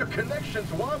 Your connection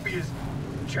to Wampy is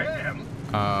jammed.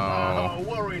 Oh.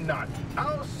 Worry not.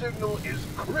 Our signal is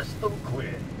crystal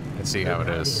clear. I see how it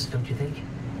is. Don't you think?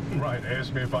 Right,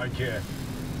 ask me if I care.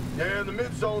 Yeah, the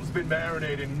mid-zone's been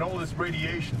marinating in all this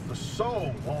radiation for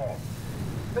so long.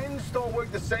 Things don't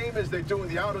work the same as they do in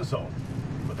the outer zone.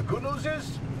 But the good news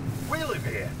is, we live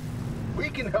here. We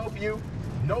can help you,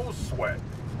 no sweat.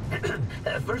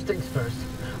 First things first,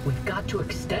 we've got to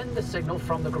extend the signal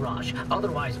from the garage.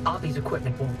 Otherwise, Obby's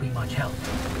equipment won't be much help.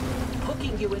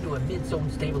 Hooking you into a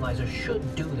mid-zone stabilizer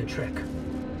should do the trick.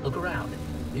 Look around.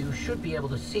 You should be able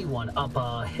to see one up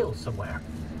a hill somewhere.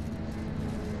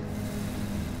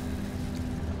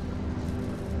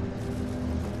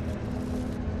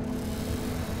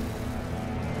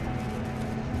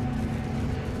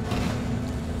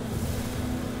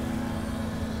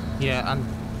 Yeah,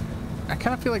 I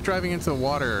kind of feel like driving into the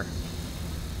water.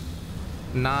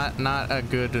 Not a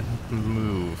good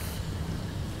move.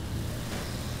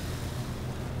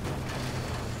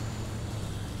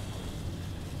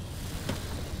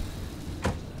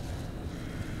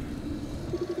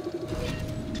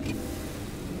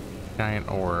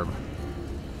 Giant orb.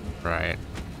 Right.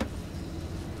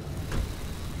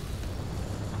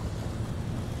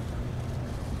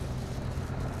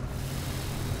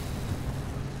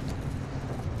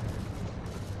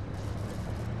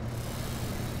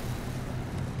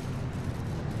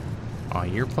 Oh,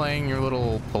 you're playing your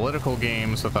little political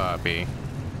games with Oppie.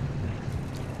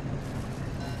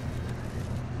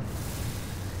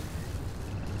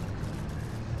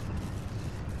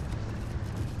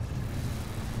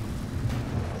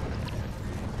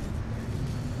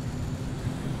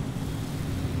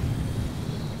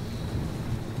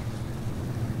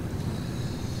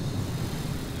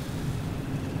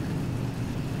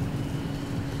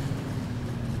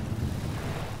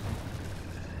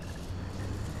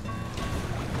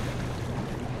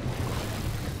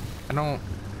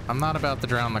 I'm not about to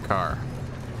drown the car.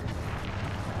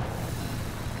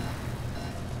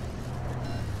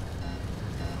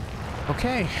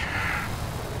 Okay.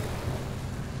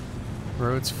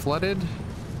 Road's flooded.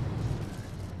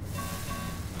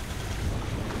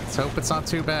 Let's hope it's not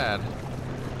too bad.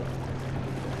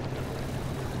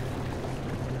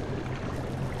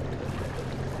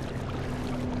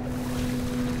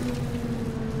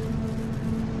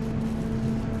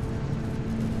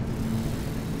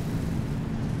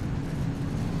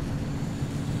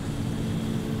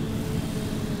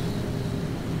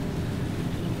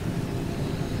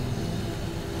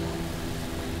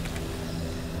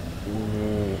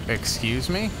 Excuse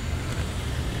me?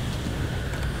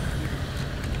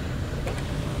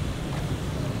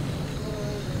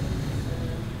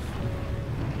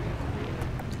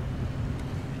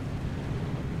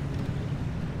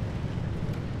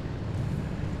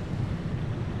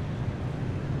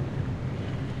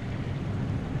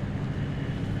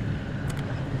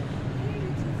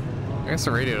 guess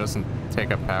the radio doesn't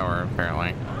take up power,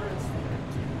 apparently.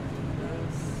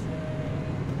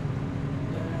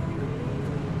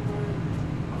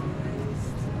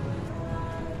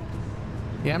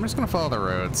 Yeah, I'm just gonna follow the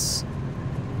roads.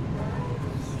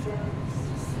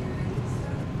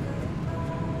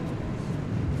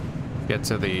 Get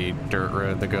to the dirt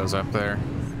road that goes up there.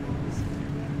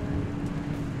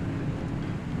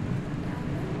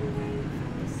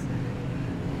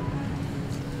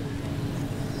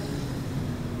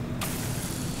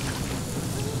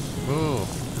 Ooh,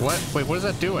 what? Wait, what is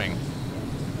that doing?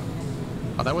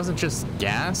 Oh, that wasn't just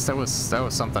gas? That was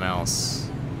something else.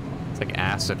 It's like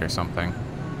acid or something.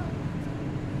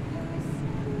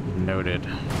 Noted.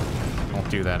 Won't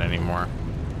do that anymore.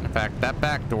 In fact, that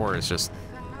back door is just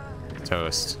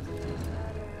toast.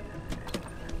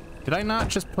 Did I not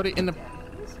just put it in the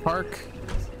park?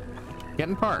 Get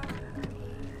in park.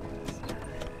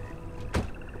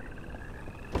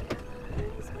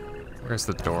 Where's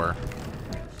the door?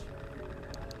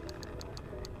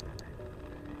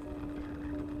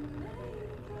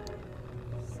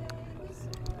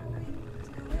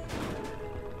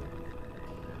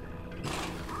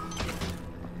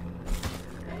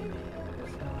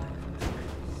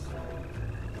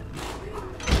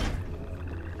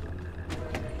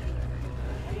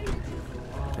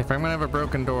 If I'm gonna have a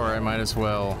broken door, I might as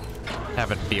well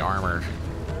have it be armored.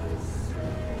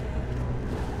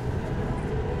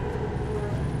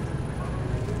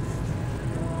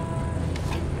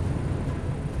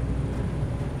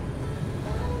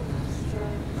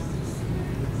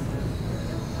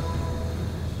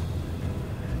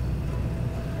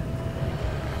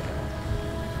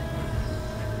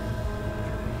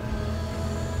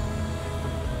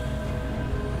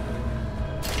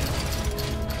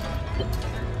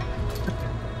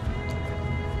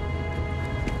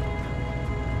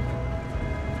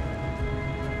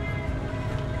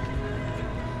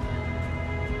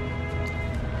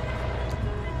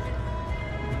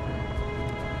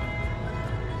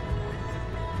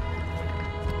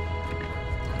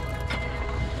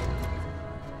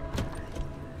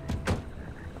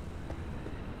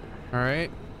 All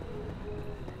right.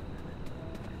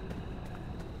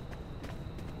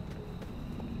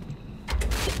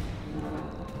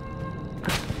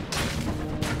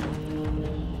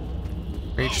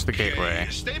 Reach the gateway.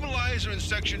 Stabilizer in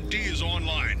section D is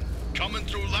online. Coming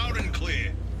through loud and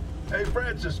clear. Hey,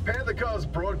 Francis, pan the car's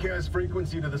broadcast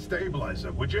frequency to the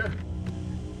stabilizer, would you?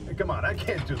 Hey, come on, I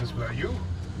can't do this without you.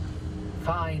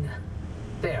 Fine.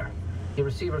 There. Your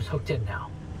receiver's hooked in now.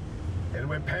 And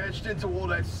we're patched into all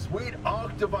that sweet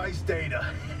ARC device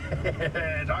data.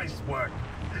 Nice work.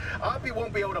 Oppie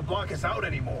won't be able to block us out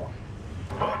anymore.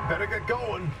 But better get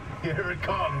going. Here it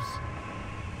comes.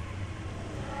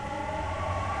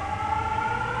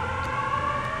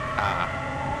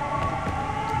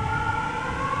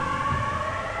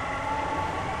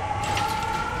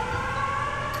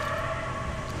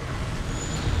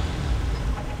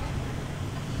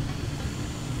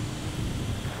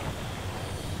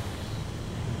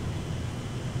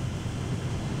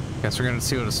 Guess we're gonna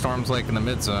see what a storm's like in the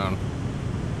mid-zone.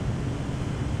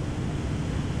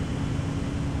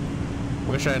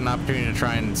 Wish I had an opportunity to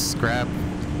try and grab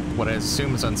what I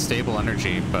assume is unstable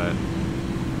energy, but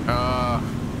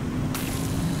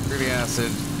through the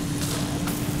acid.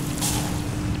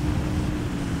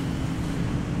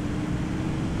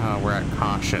 We're at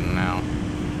caution now.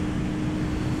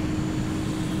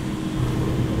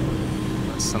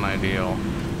 Less than ideal.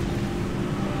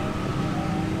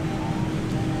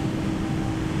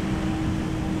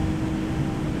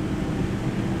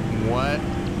 What?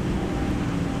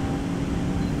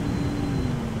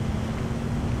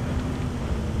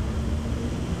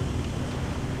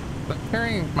 Is that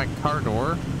carrying my car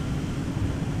door?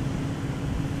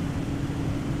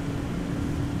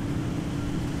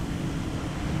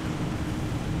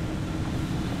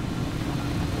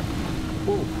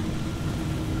 Ooh.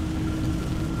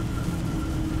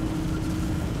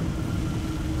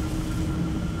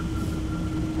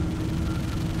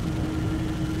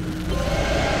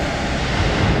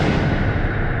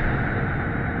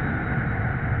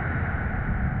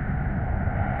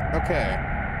 Okay.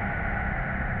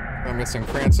 I'm guessing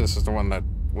Francis is the one that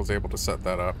was able to set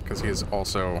that up, because he is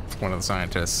also one of the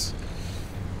scientists.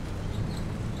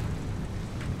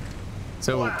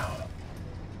 So... Wow.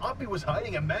 Oppie was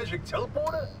hiding a magic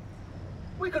teleporter?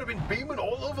 We could have been beaming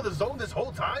all over the zone this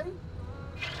whole time?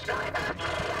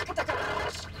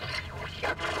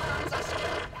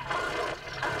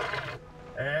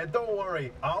 And don't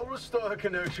worry, I'll restore her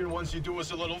connection once you do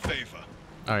us a little favor.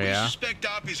 Oh, yeah? We suspect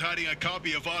Oppie's hiding a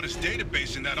copy of Artist's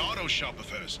database in that auto shop of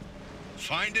hers.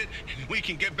 Find it, and we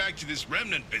can get back to this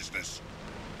remnant business.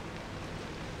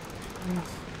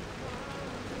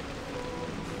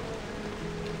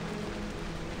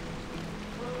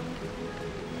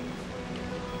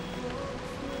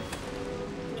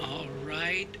 All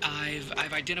right,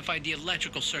 I've identified the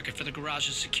electrical circuit for the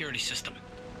garage's security system.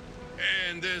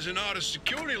 And there's an auto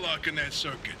security lock in that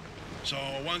circuit. So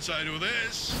once I do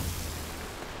this...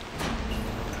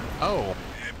 Oh.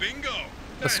 Yeah, bingo!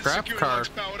 The scrap car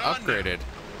upgraded.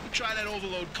 Try that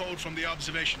overload code from the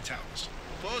observation towers.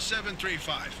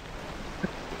 4735.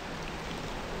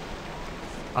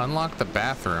 Unlock the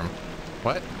bathroom.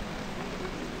 What?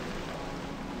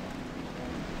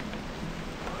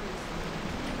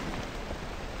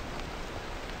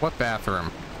 What bathroom?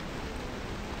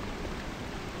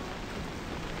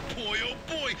 Boy, oh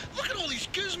boy, look at all these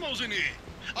gizmos in here.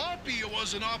 Opie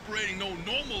wasn't operating no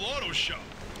normal auto shop.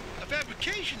 A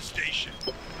fabrication station.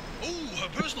 Ooh, her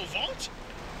personal vault?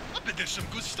 I bet there's some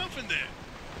good stuff in there.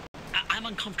 I'm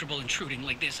uncomfortable intruding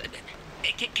like this.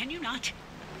 Can you not?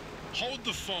 Hold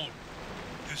the phone.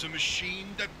 There's a machine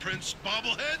that prints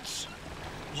bobbleheads.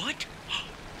 What?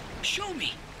 Show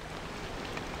me.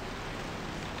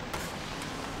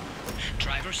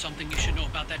 Driver, something you should know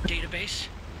about that database?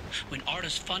 When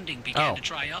Arda's funding began to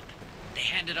dry up, they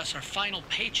handed us our final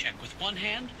paycheck with one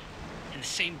hand and the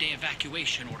same-day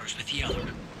evacuation orders with the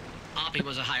other. Oppie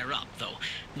was a higher-up, though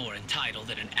more entitled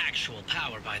than an actual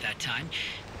power by that time.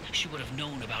 She would have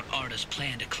known about Arda's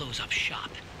plan to close up shop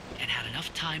and had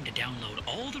enough time to download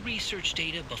all the research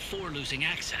data before losing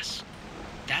access.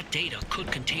 That data could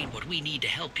contain what we need to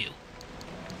help you.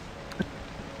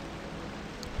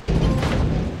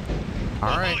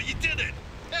 All right. Oh, you did it!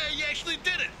 Hey, you actually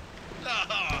did it!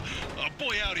 Oh,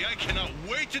 boy, howdy, I cannot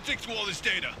wait to dig through all this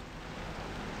data.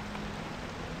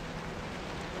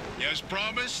 As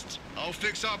promised, I'll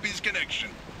fix Oppie's connection.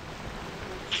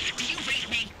 Do you read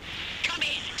me? Come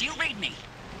in. Do you read me?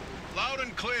 Loud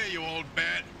and clear, you old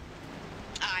bat.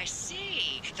 I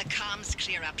see. The comms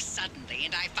clear up suddenly,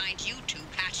 and I find you two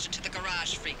patched into the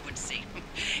garage frequency.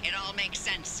 It all makes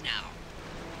sense now.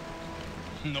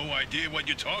 No idea what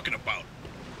you're talking about.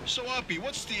 So, Oppie,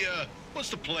 what's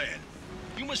the plan?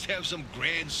 You must have some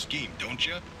grand scheme, don't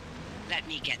you? Let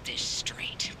me get this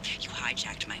straight. You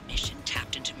hijacked my mission,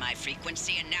 tapped into my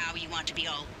frequency, and now you want to be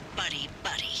all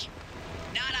buddy-buddy.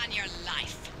 Not on your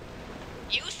life.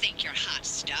 You think you're hot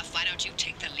stuff. Why don't you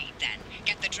take the lead then?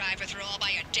 Get the driver through all by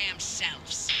your damn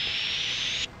selves.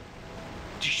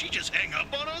 Did she just hang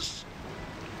up on us?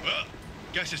 Well,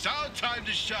 guess it's our time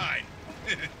to shine.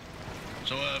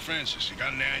 So, Francis, you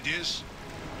got any ideas?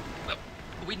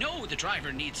 We know the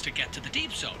driver needs to get to the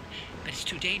deep zone, but it's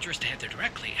too dangerous to head there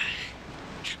directly.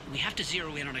 We have to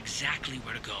zero in on exactly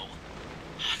where to go.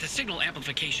 The signal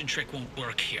amplification trick won't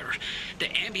work here.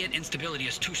 The ambient instability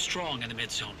is too strong in the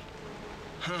mid-zone.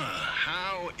 Huh,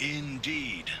 how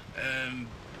indeed.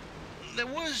 There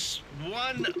was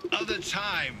one other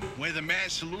time where the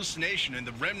mass hallucination and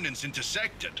the remnants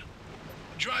intersected.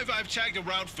 Driver, I've tagged a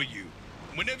route for you.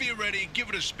 Whenever you're ready, give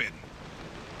it a spin.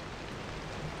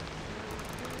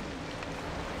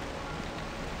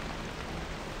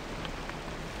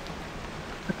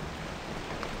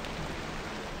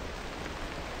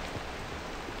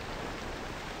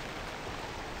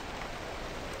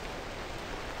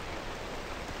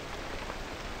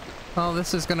 Well,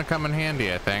 this is gonna come in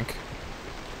handy, I think.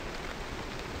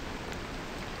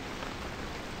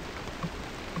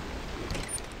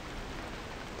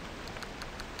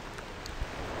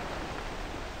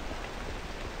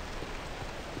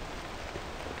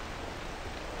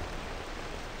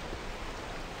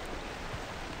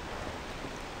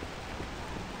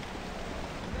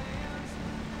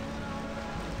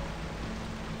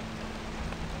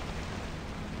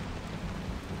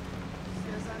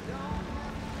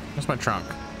 Where's my trunk?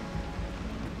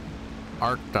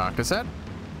 Arc dock, is that?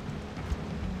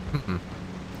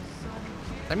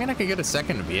 I mean, I could get a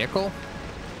second vehicle?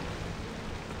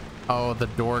 Oh, the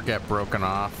door got broken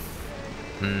off.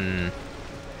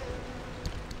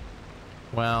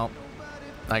 Well,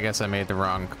 I guess I made the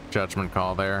wrong judgment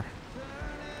call there.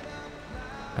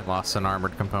 I lost an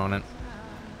armored component.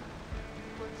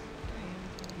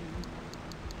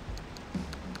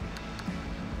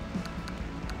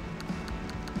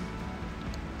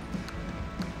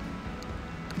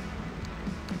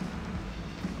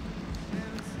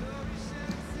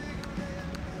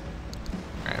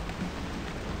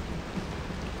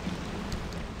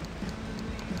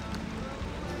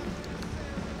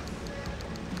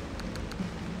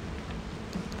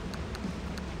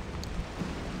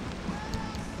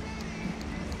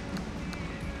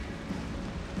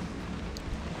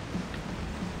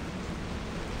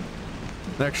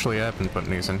 Actually, I've been putting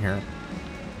these in here.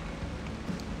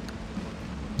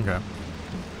 Okay.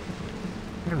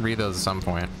 I can read those at some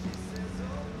point.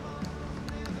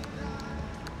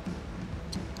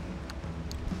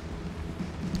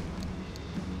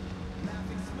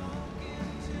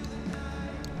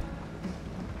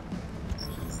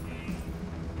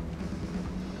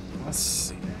 Let's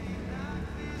see.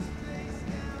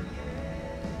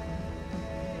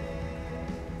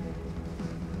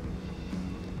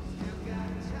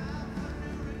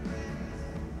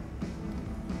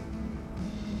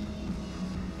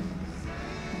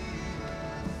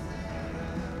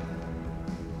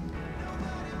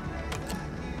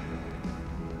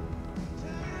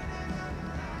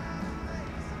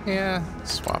 Yeah,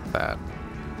 swap that.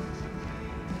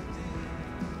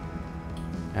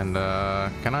 And,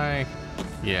 can I?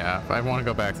 Yeah, I want to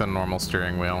go back to the normal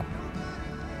steering wheel.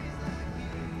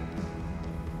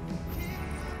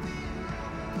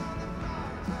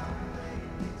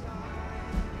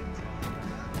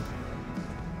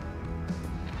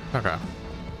 Okay.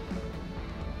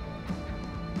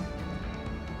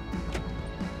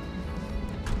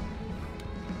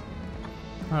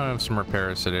 I have some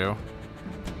repairs to do.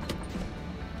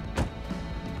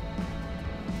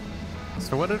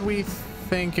 So what did we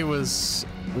think it was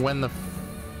when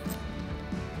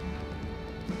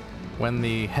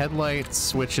the headlight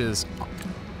switches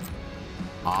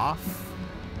off?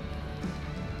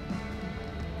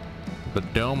 The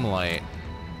dome light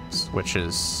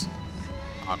switches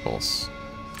toggles.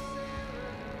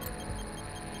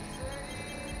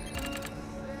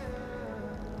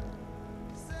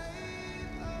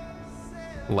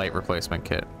 Light replacement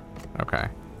kit. Okay.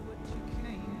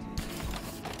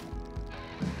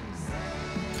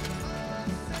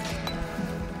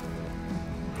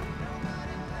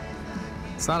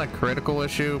 It's not a critical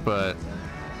issue, but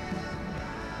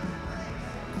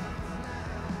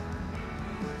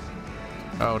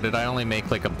oh, did I only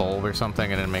make like a bulb or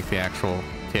something? I didn't make the actual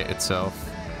kit itself.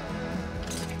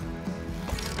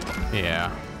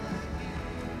 Yeah.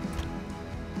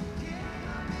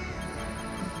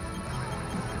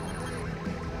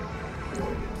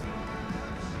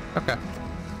 Okay.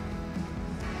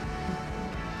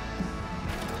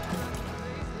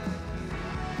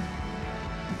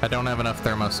 I don't have enough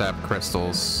thermostat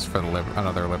crystals for the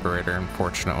another liberator,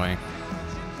 unfortunately.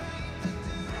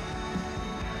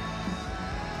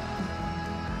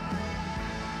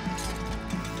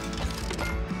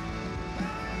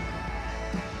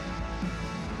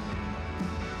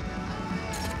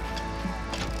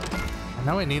 I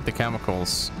know I need the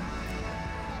chemicals.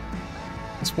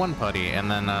 It's one putty,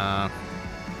 and then,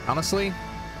 honestly,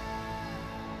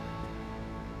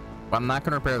 I'm not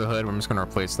going to repair the hood, I'm just going to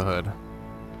replace the hood.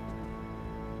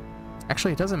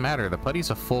 Actually, it doesn't matter. The putty's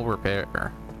a full repair.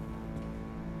 Well,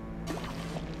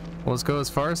 let's go as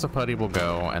far as the putty will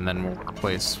go, and then we'll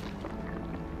replace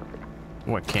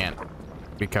what can't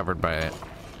be covered by it.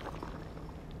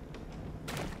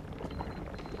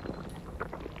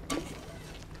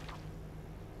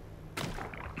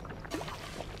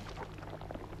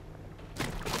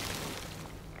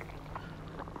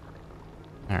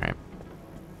 All right.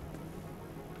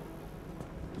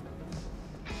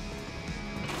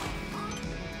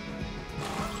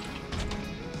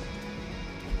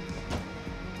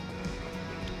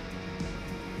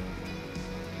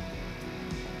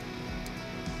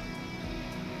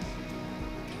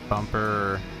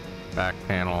 Bumper, back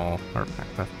panel, or back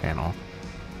left panel.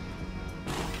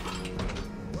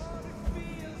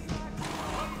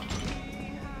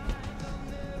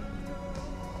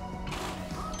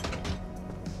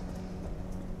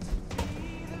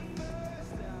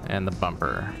 And the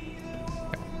bumper.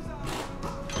 Okay.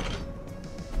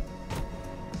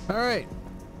 All right.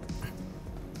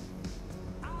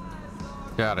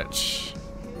 Got it.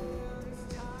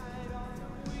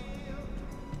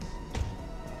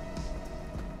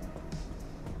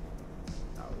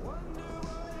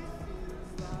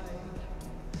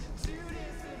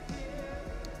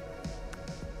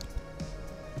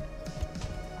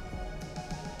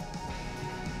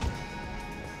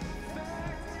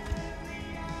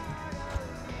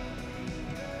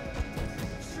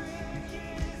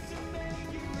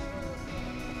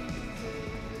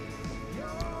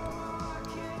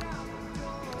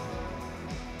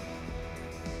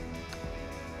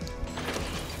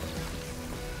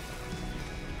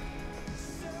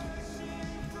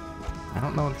 I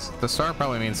don't know, the star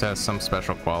probably means it has some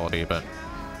special quality, but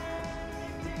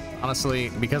honestly,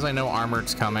 because I know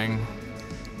armored's coming,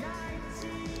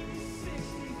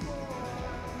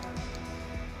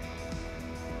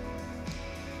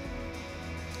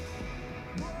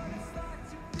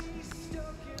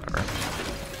 whatever.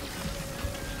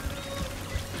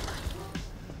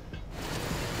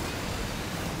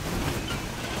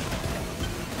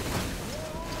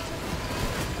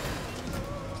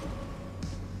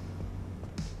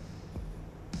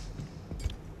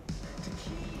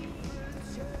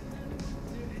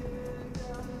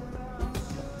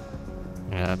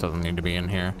 Yeah, that doesn't need to be in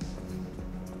here.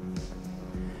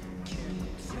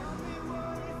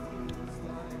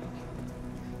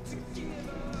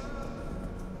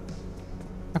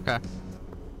 Okay.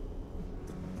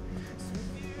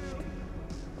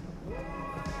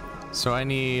 So I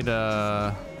need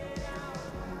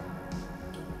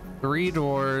 3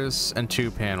 doors and 2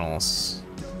 panels.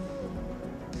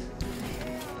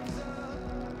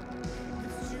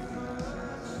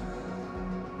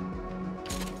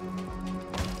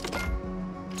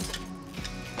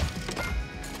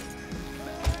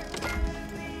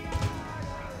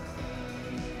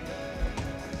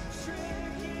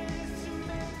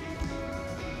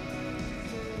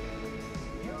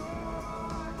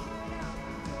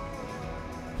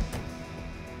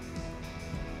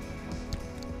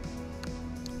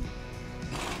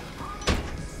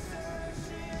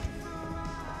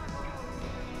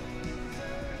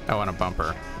 I want a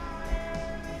bumper.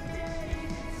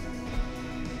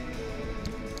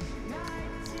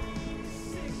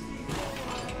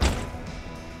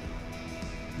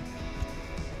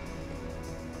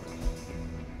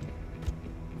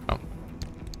 Oh.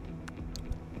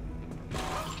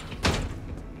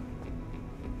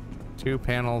 Two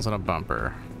panels and a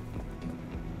bumper.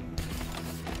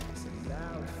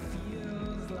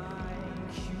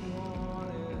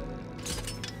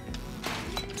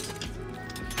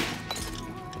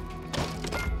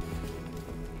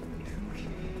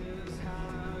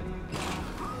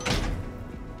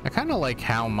 I kind of like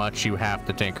how much you have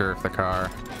to tinker with the car.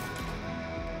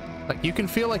 Like, you can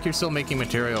feel like you're still making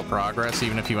material progress,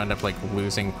 even if you end up, like,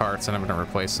 losing parts and having to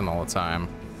replace them all the time.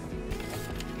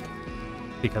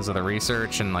 Because of the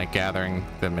research and, like, gathering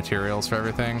the materials for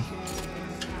everything.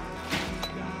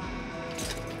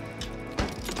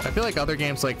 I feel like other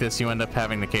games like this, you end up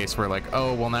having the case where, like,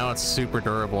 oh, well, now it's super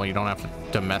durable, you don't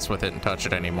have to mess with it and touch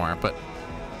it anymore. But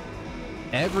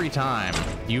every time,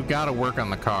 you gotta work on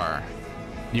the car.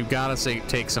 You gotta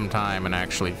take some time and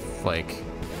actually, like,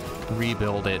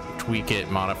 rebuild it, tweak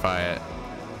it, modify it.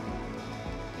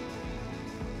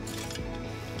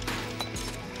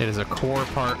 It is a core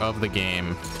part of the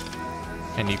game,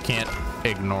 and you can't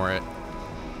ignore it,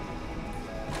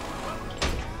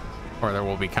 or there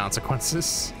will be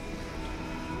consequences.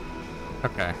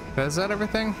 Okay, is that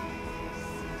everything?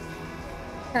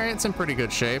 Alright, it's in pretty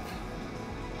good shape.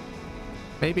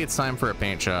 Maybe it's time for a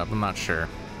paint job, I'm not sure.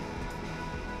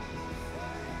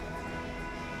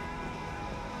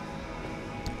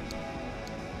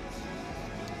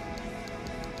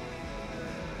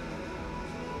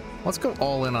 Let's go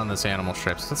all in on this animal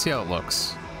strips. Let's see how it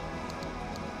looks.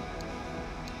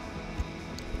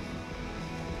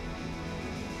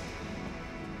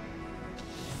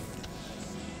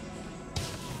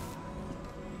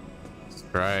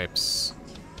 Stripes.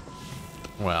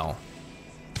 Well.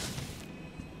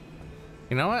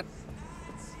 You know what?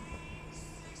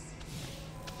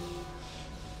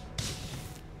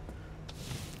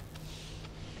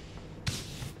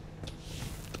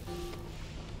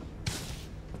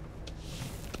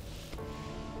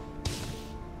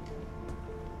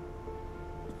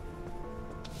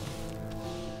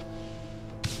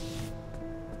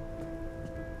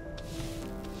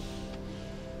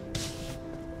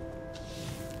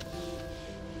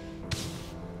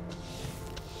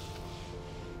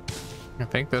 I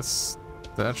think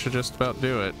that should just about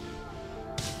do it.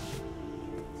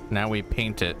 Now we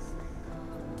paint it.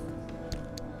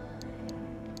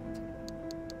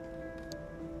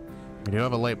 We do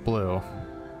have a light blue.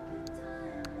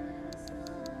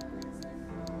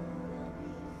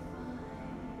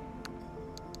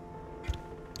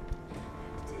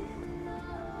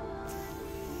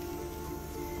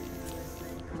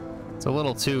 It's a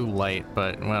little too light,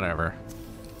 but whatever.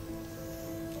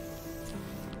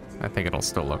 I think it'll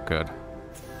still look good.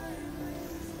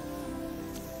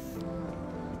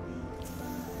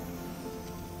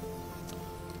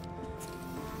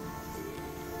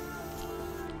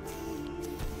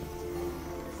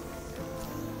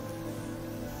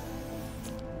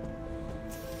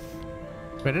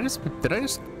 Wait, did I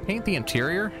just paint the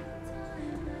interior?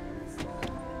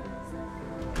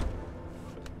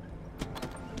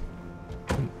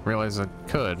 Didn't realize I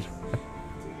could.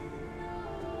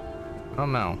 I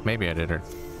don't know. Maybe I did, or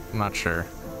I'm not sure.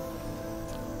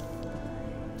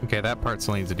 Okay, that part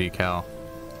still needs a decal.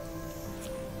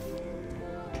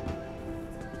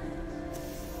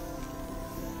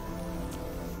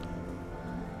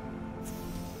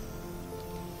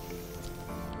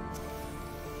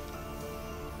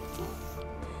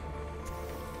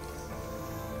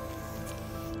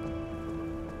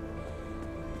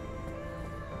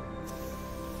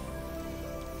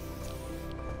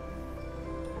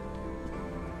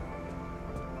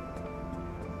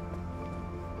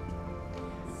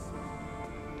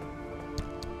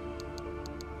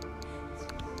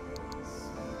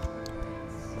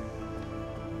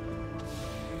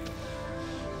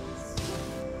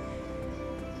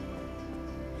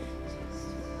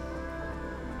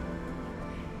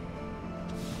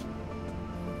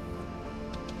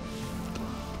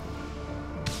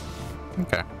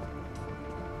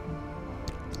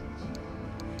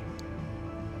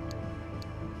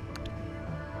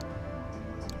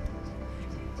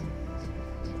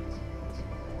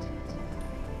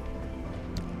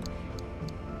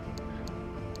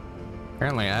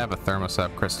 Apparently I have a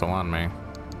thermostat crystal on me.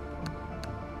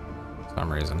 For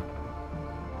some reason.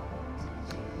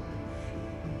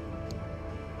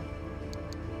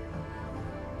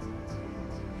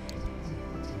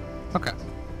 Okay.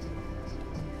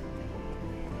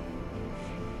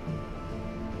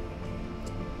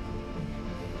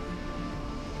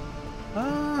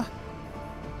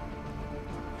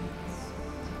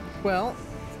 Well,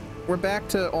 we're back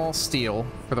to all steel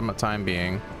for the time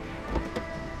being.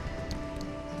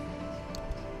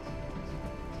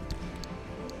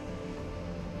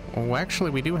 Oh, actually,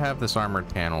 we do have this armored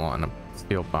panel on a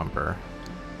steel bumper.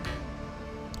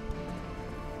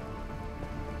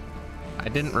 I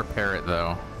didn't repair it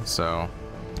though, so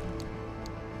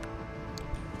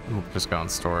we'll just go in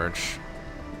storage.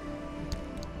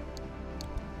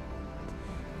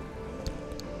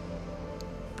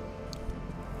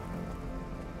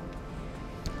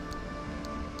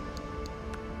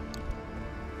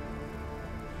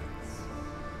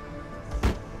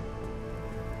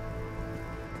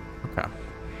 Okay.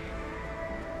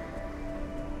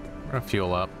 We're gonna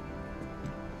fuel up.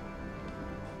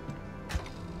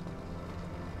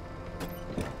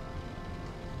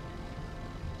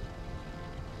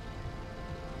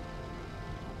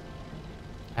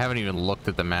 I haven't even looked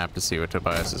at the map to see what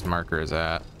Tobias's marker is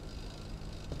at.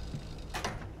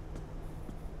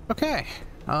 Okay.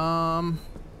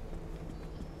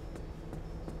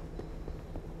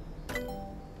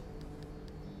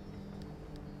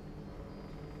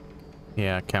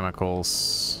 Yeah,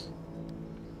 chemicals.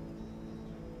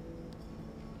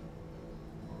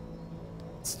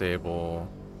 Stable.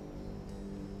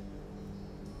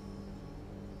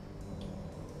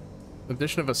 The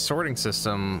addition of a sorting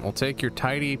system will take your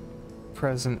tidy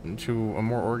present into a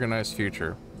more organized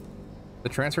future. The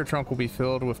transfer trunk will be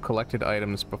filled with collected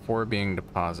items before being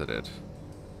deposited.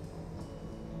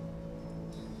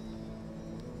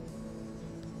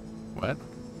 What?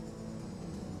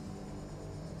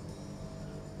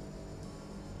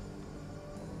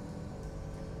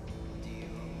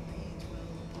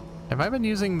 Have I been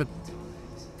using the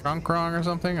trunk wrong or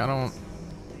something? I don't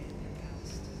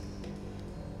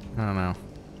know.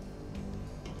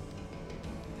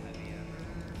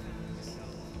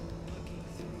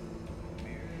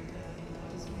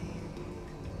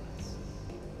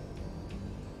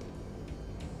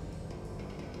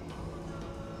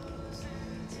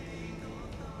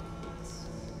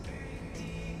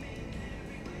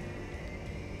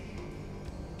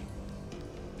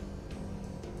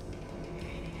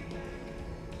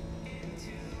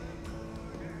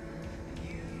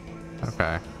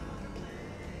 Okay.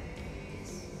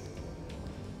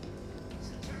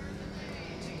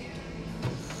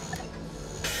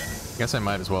 Guess I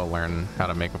might as well learn how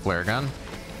to make a flare gun.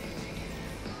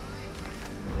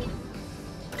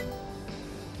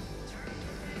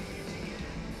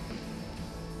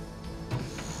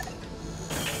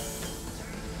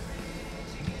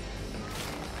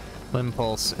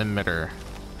 Impulse emitter.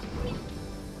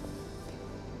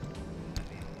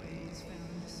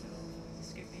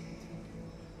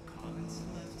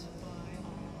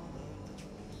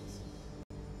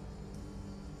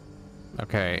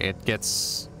 Okay, it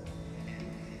gets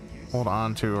hold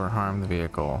on to or harm the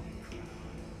vehicle.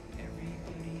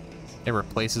 It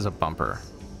replaces a bumper.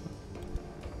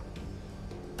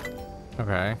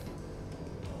 Okay.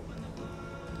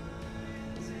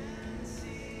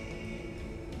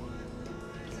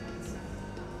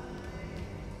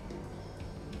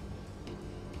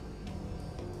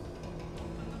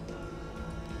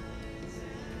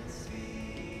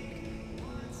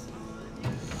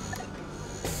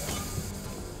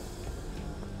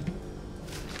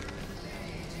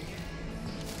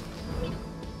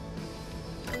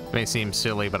 May seem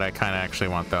silly, but I kind of actually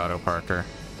want the auto parker.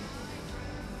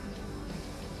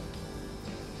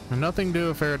 Nothing to do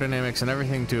with aerodynamics and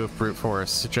everything to do with brute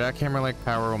force. Jackhammer-like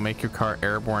power will make your car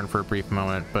airborne for a brief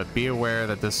moment, but be aware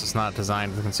that this is not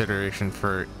designed with consideration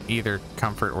for either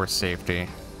comfort or safety.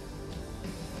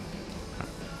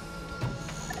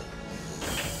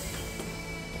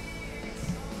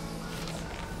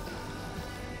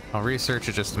 I'll research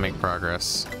it just to make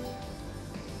progress.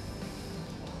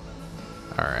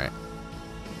 Alright.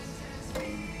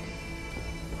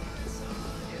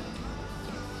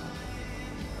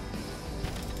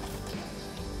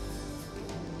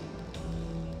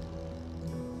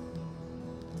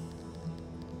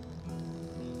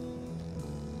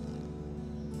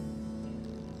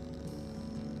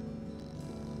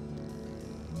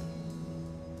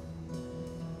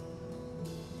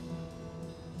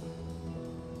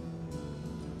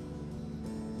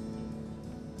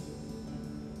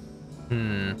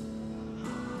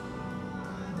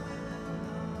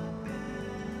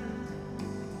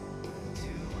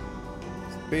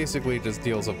 basically just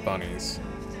deals with bunnies.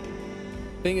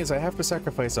 Thing is, I have to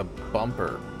sacrifice a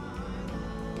bumper.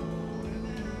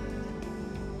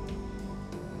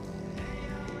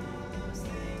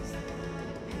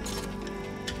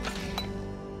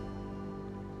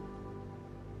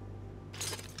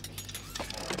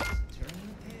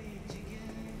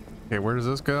 Okay, where does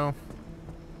this go?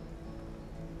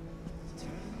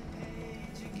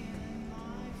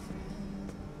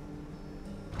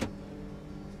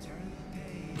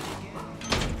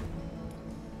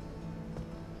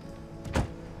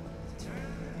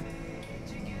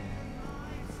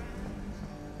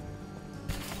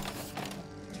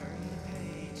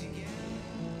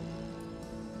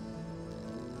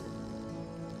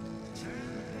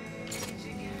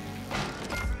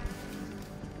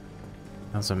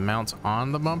 Does it mount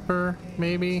on the bumper,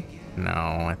 maybe? No,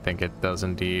 I think it does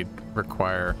indeed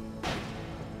require...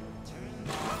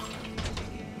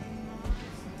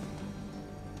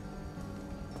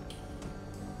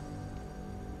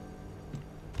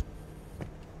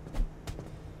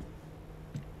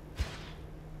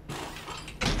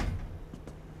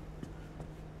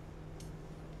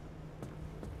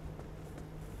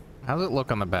 How's it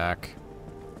look on the back?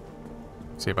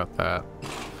 Let's see about that.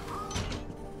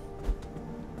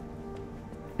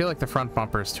 I feel like the front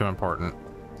bumper is too important.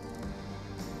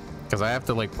 Because I have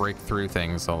to, like, break through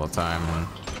things all the time. And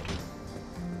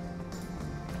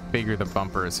figure the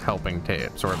bumper is helping to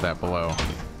absorb that below.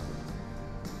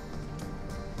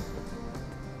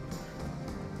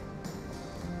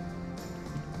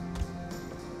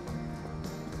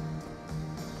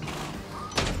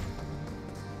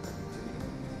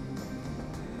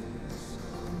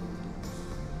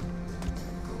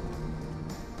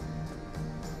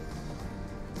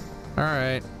 All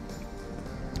right.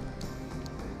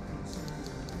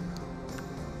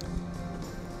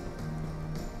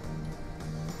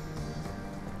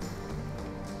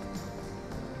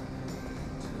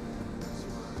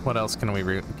 What else can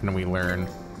we learn?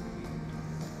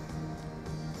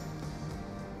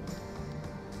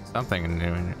 Something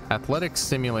new. Athletic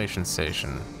simulation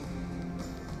station.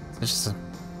 It's just a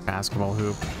basketball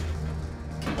hoop.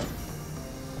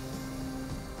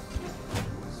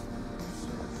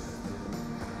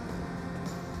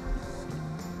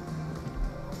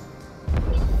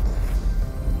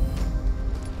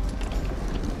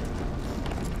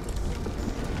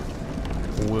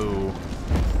 Woo.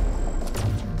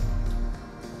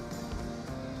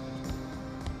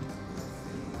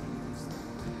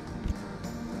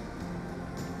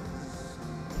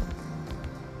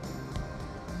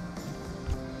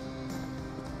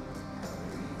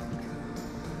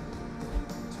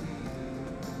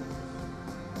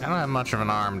 I don't have much of an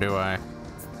arm, do I?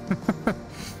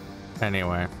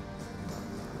 Anyway.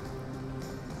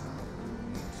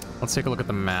 Let's take a look at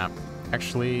the map.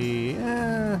 Actually,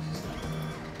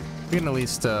 we can at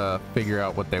least figure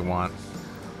out what they want.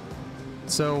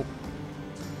 So,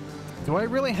 do I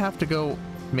really have to go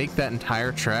make that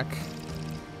entire trek?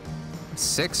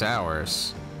 6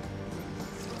 hours.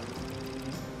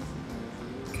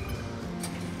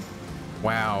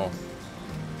 Wow.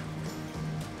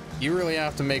 You really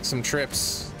have to make some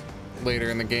trips later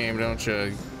in the game, don't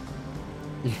you?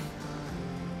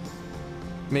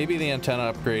 Maybe the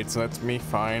antenna upgrades lets me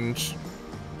find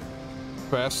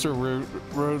faster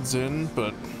roads in,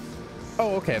 but...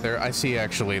 Oh, okay, there, I see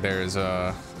actually there's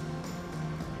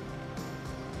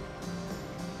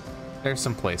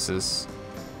some places.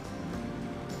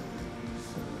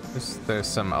 There's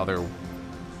some other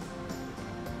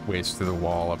ways through the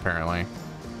wall, apparently.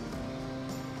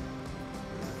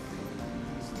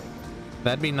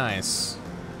 That'd be nice.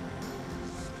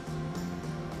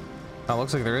 Oh,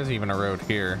 looks like there is even a road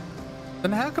here.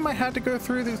 Then how come I had to go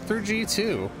through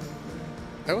G2?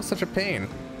 That was such a pain.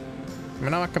 I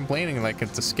mean, I'm not complaining like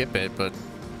it's to skip it, but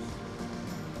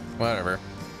whatever.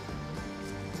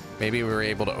 Maybe we were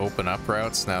able to open up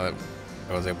routes now that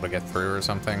I was able to get through or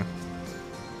something.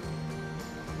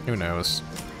 Who knows?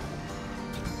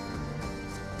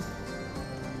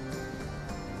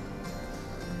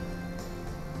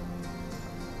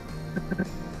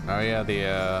 Oh yeah,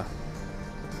 the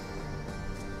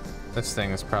this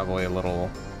thing is probably a little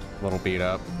beat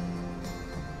up.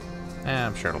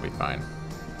 I'm sure it'll be fine.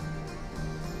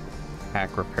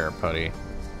 Hack repair putty.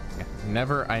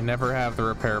 Yeah, I never have the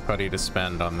repair putty to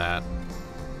spend on that.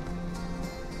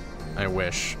 I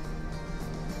wish.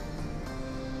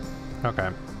 Okay.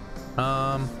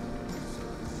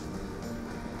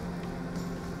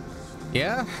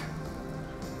 Yeah.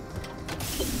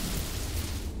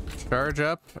 Charge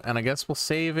up, and I guess we'll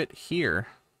save it here.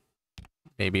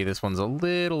 Maybe this one's a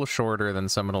little shorter than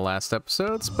some of the last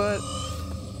episodes, but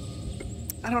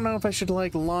I don't know if I should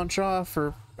like launch off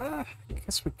or I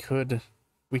guess we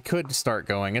could start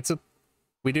going.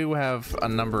 We do have a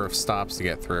number of stops to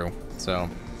get through, so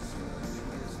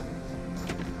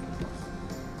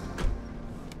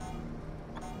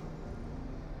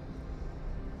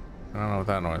I don't know what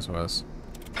that noise was.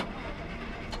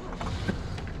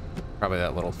 Probably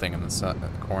that little thing in the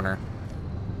corner.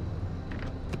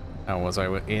 Oh, was I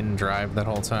in drive that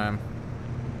whole time?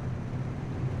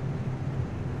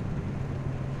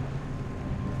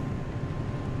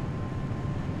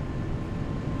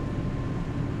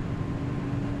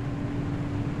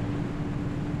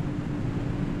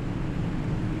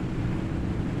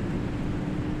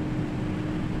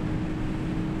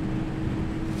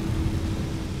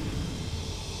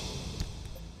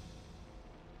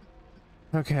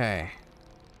 Okay.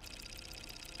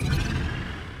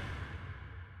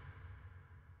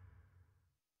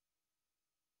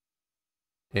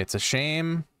 It's a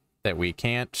shame that we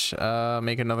can't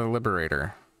make another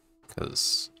Liberator,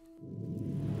 because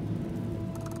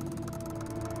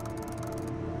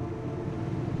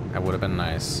that would have been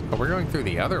nice. Oh, we're going through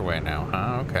the other way now,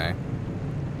 huh? Okay.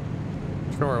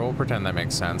 Sure, we'll pretend that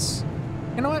makes sense.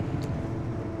 You know what?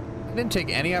 I didn't take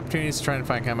any opportunities to try and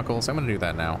find chemicals. I'm gonna do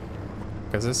that now.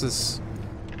 Because this is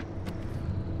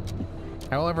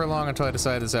however long until I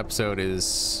decide this episode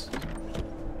is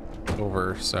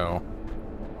over, so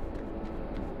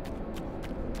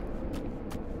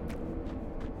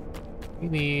we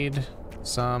need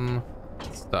some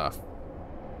stuff.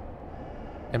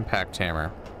 Impact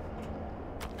hammer.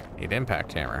 Need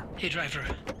impact hammer. Hey, driver.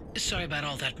 Sorry about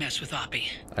all that mess with Oppie.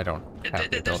 I don't have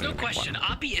the There's ability no to make question. one.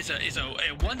 Oppie is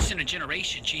a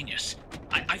once-in-a-generation genius.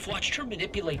 I've watched her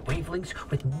manipulate wavelengths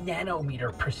with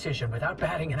nanometer precision without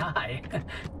batting an eye.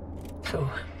 So,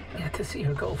 yeah, to see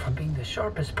her go from being the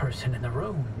sharpest person in the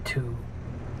room to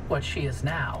what she is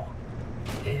now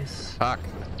is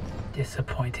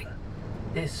disappointing.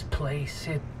 This place,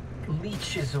 it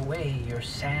leeches away your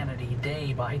sanity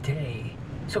day by day.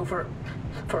 So for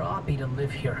Oppie to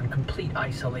live here in complete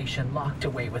isolation, locked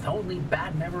away with only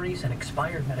bad memories and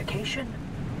expired medication,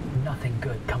 nothing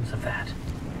good comes of that.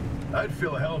 I'd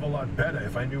feel a hell of a lot better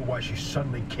if I knew why she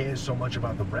suddenly cares so much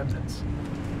about the remnants.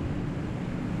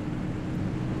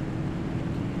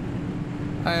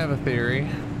 I have a theory.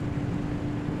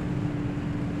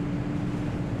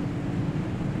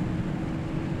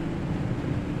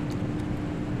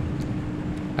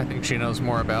 I think she knows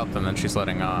more about them than she's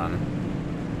letting on.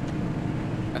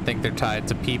 I think they're tied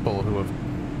to people who have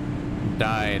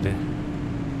died.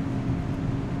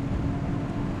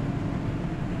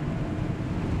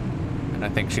 And I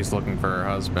think she's looking for her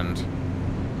husband.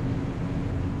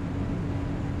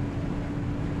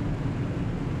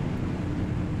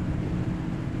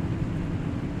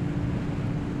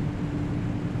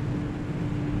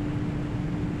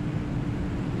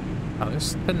 Oh,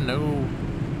 there's been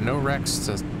no wrecks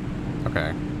to...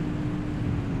 Okay.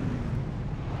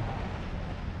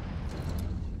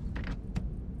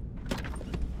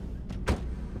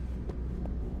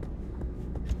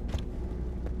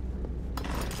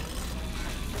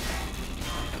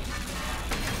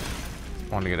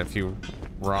 Want to get a few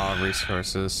raw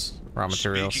resources, raw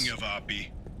materials. Speaking of Oppie,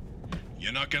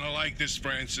 you're not gonna like this,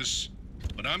 Francis,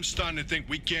 but I'm starting to think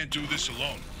we can't do this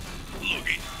alone. Look,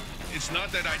 it's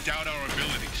not that I doubt our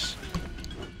abilities,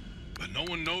 but no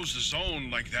one knows the zone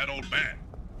like that old man.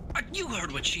 You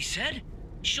heard what she said.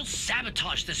 She'll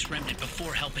sabotage this remnant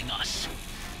before helping us.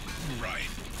 Right.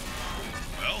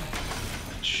 Well,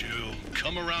 she'll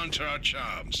come around to our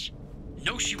charms.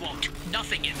 No, she won't.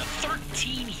 Nothing in the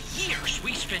 13 years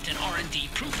we spent in R&D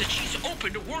prove that she's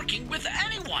open to working with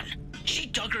anyone. She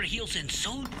dug her heels in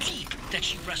so deep that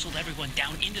she wrestled everyone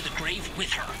down into the grave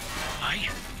with her.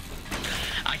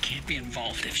 I can't be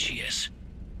involved if she is.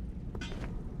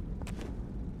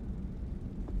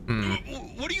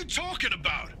 What are you talking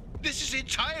about? This is the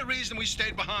entire reason we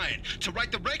stayed behind, to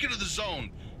write the record of the zone.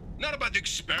 Not about the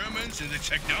experiments and the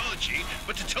technology,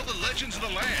 but to tell the legends of the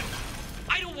land.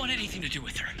 I don't want anything to do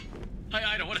with her.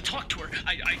 I don't want to talk to her.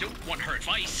 I don't want her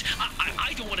advice.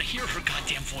 I don't want to hear her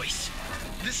goddamn voice.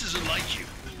 This isn't like you.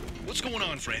 What's going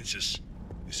on, Francis?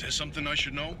 Is there something I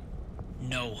should know?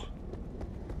 No.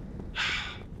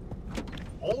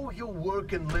 All your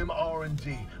work in limb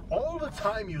R&D, all the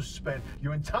time you spent,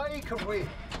 your entire career,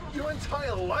 your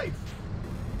entire life.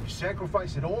 You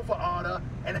sacrificed it all for Ada,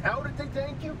 and how did they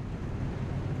thank you?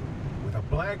 With a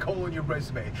black hole in your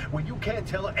resume, where you can't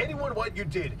tell anyone what you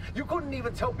did. You couldn't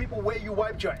even tell people where you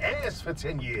wiped your ass for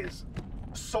 10 years.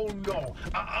 So no.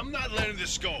 I'm not letting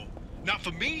this go. Not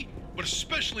for me, but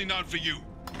especially not for you.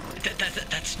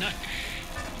 That's not...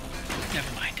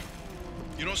 Never mind.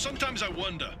 You know, sometimes I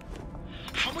wonder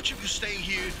how much of you staying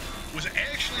here was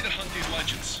actually to hunt these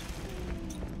legends.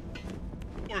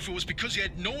 Or if it was because you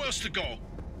had nowhere else to go.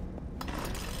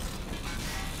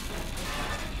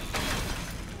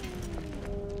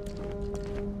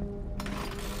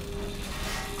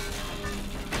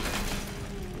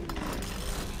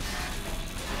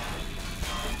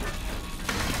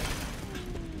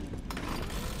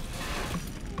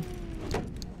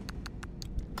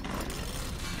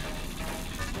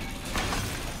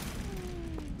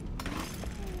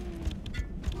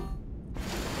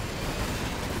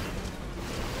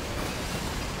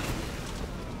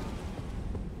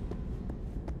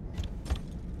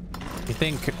 You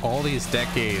think all these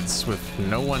decades with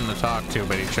no one to talk to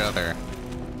but each other,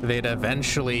 they'd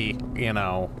eventually, you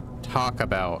know, talk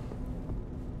about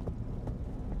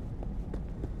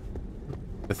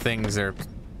the things they're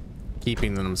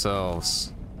keeping to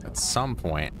themselves at some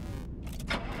point.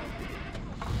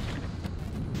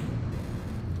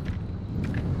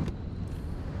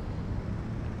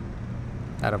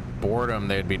 Out of boredom,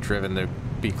 they'd be driven to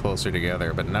be closer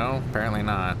together, but no, apparently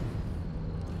not.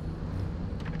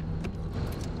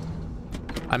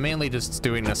 I'm mainly just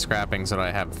doing the scrapping so that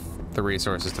I have the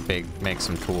resources to make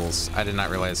some tools. I did not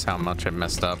realize how much I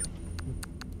messed up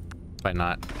by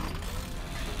not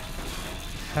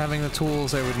having the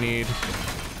tools I would need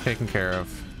taken care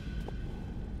of.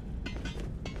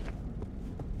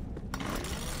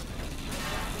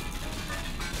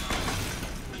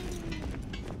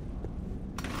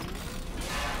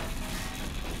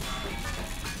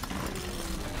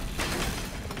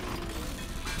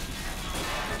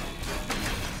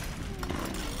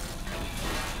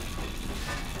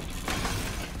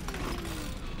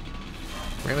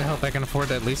 Really hope I can afford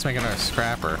to at least make another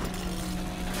scrapper.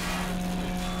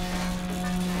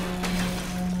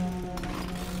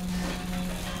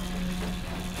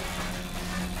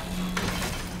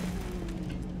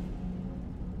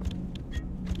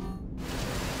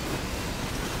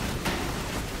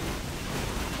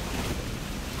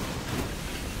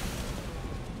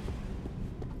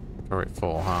 Already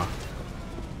full, huh?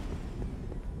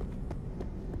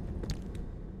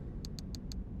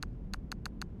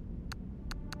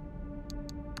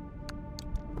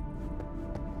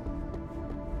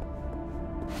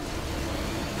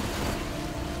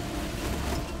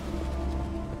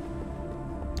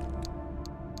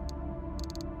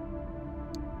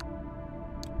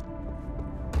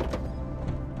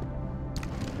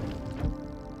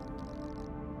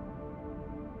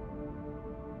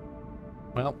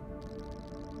 Well.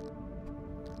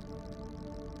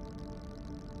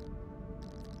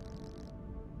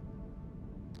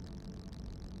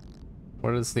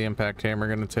 What is the impact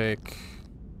hammer gonna take?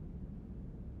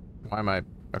 Why am I...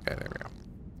 Okay, there we go.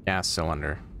 Gas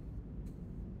cylinder.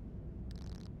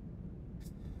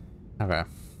 Okay.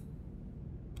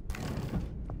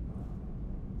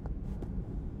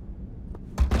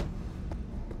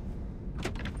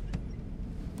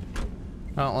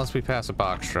 Well, unless we pass a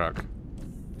box truck.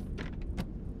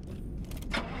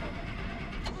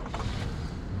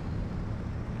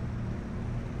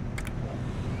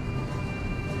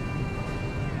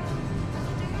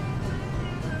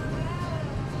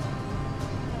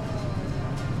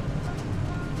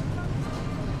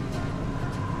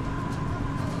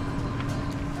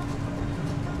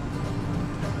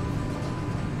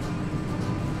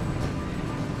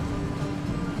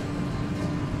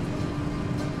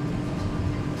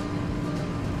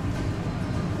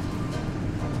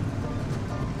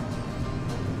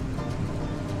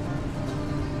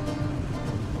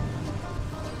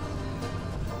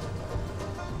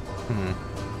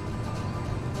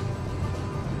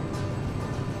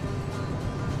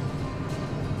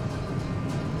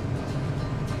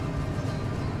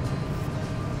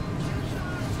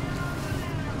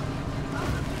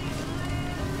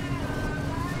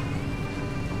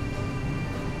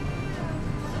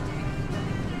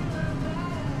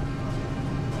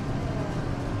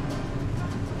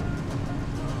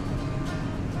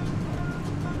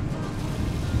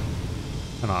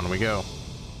 And on we go.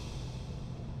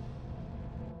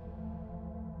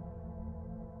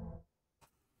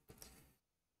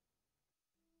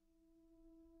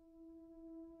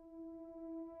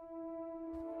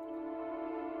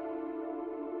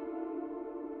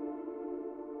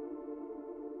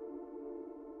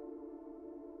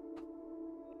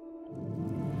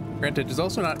 Granted, it's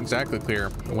also not exactly clear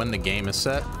when the game is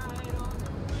set.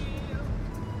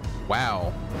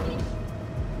 Wow.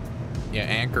 Yeah,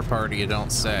 anchor party, you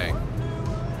don't say.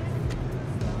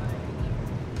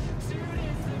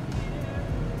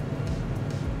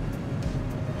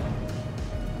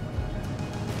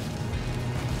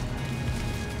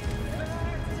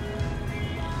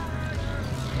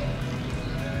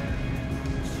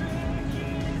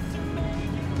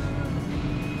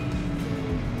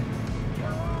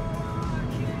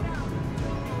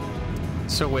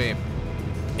 So wait,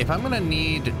 if I'm gonna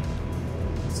need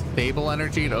stable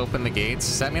energy to open the gates,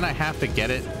 does that mean I have to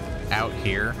get it out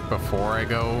here before I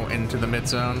go into the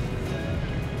mid-zone?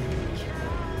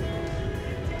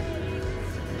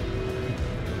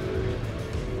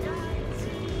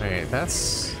 Wait,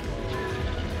 that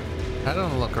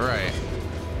don't look right.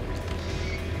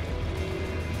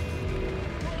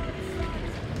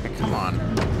 Hey, come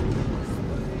on.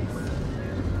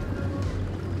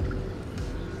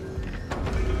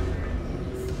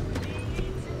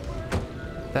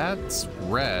 That's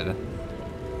red.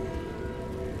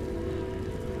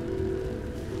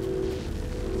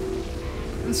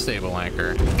 Unstable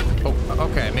anchor. Oh,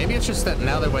 okay. Maybe it's just that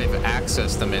now that we've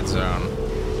accessed the mid-zone.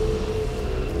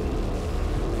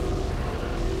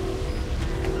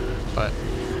 But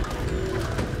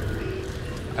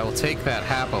I will take that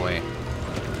happily.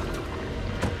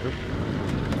 Oop.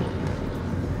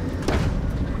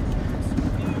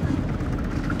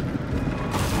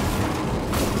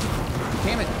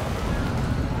 Damn it.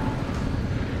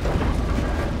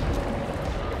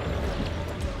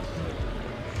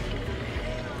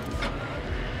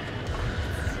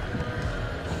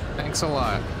 Thanks a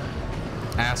lot,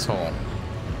 asshole.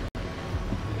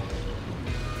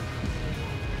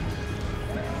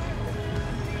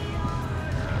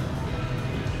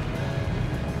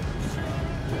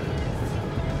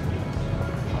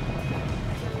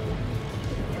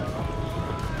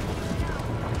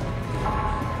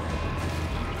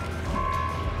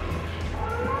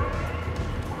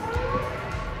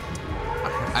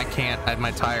 I can't.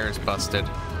 My tire is busted.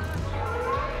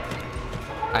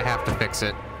 I have to fix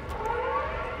it.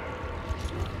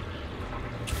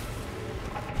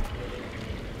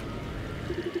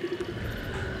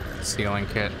 Sealing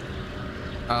kit.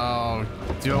 Oh,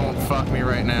 don't fuck me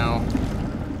right now.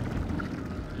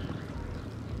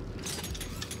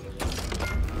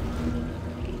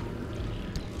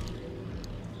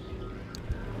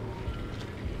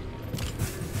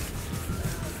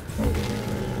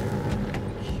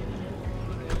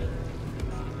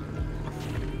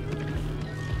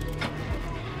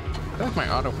 I feel like my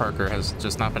auto parker has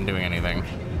just not been doing anything.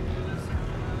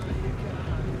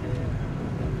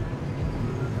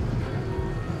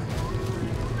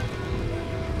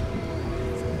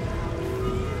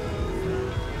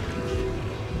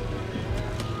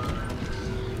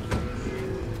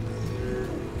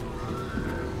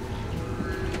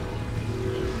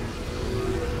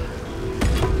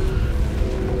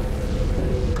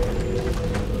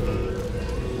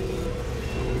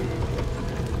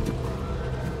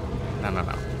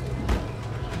 No.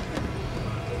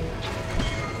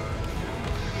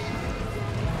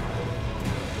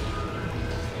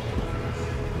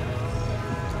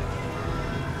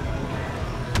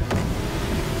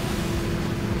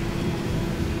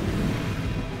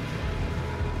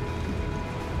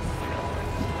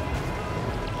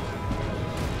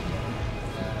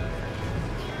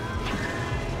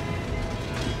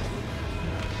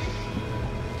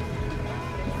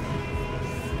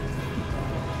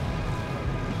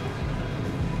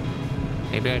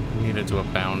 Maybe I needed to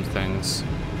abound things.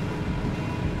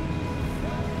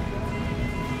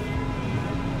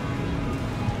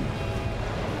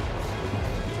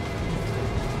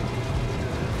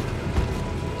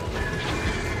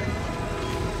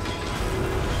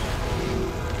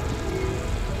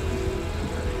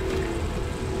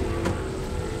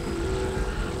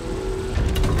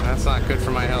 That's not good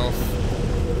for my health.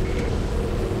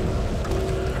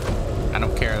 I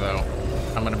don't care though.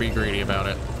 I'm gonna be greedy about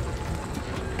it.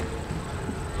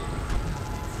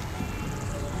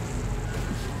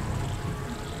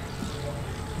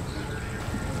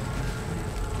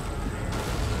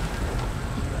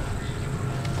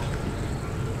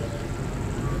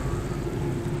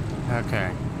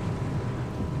 Okay.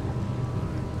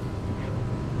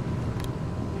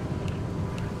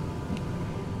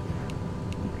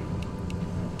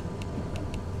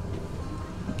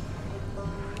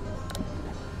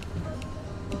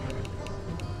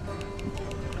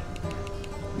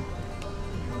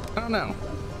 Oh no.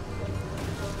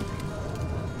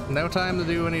 No time to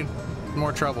do any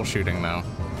more troubleshooting though.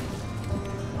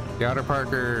 The auto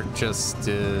parker just,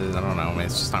 I don't know,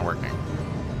 it's just not working.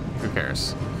 Who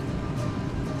cares?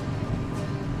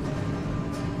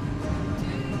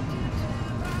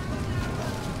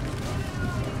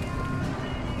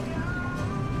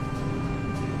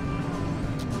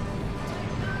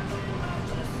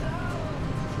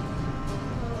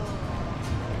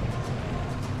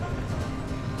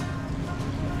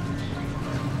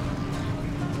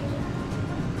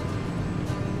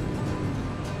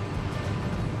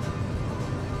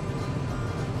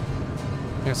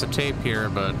 There's a tape here,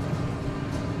 but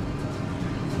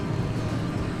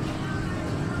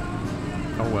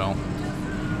Oh well.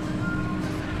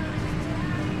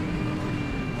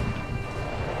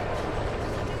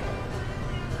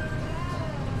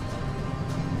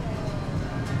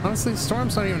 Honestly,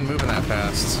 Storm's not even moving that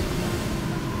fast.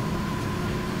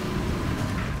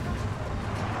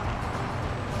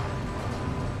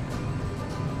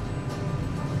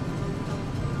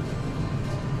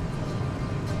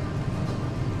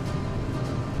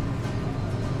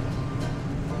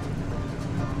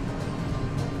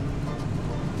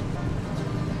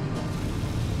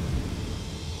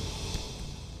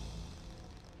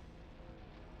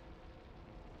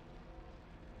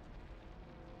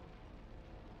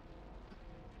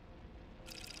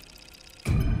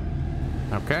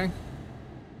 Okay.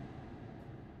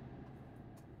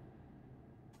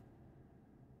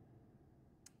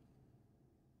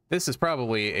 This is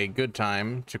probably a good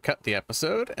time to cut the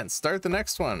episode and start the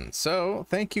next one. So,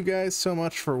 thank you guys so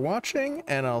much for watching,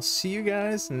 and I'll see you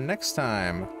guys next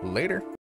time. Later.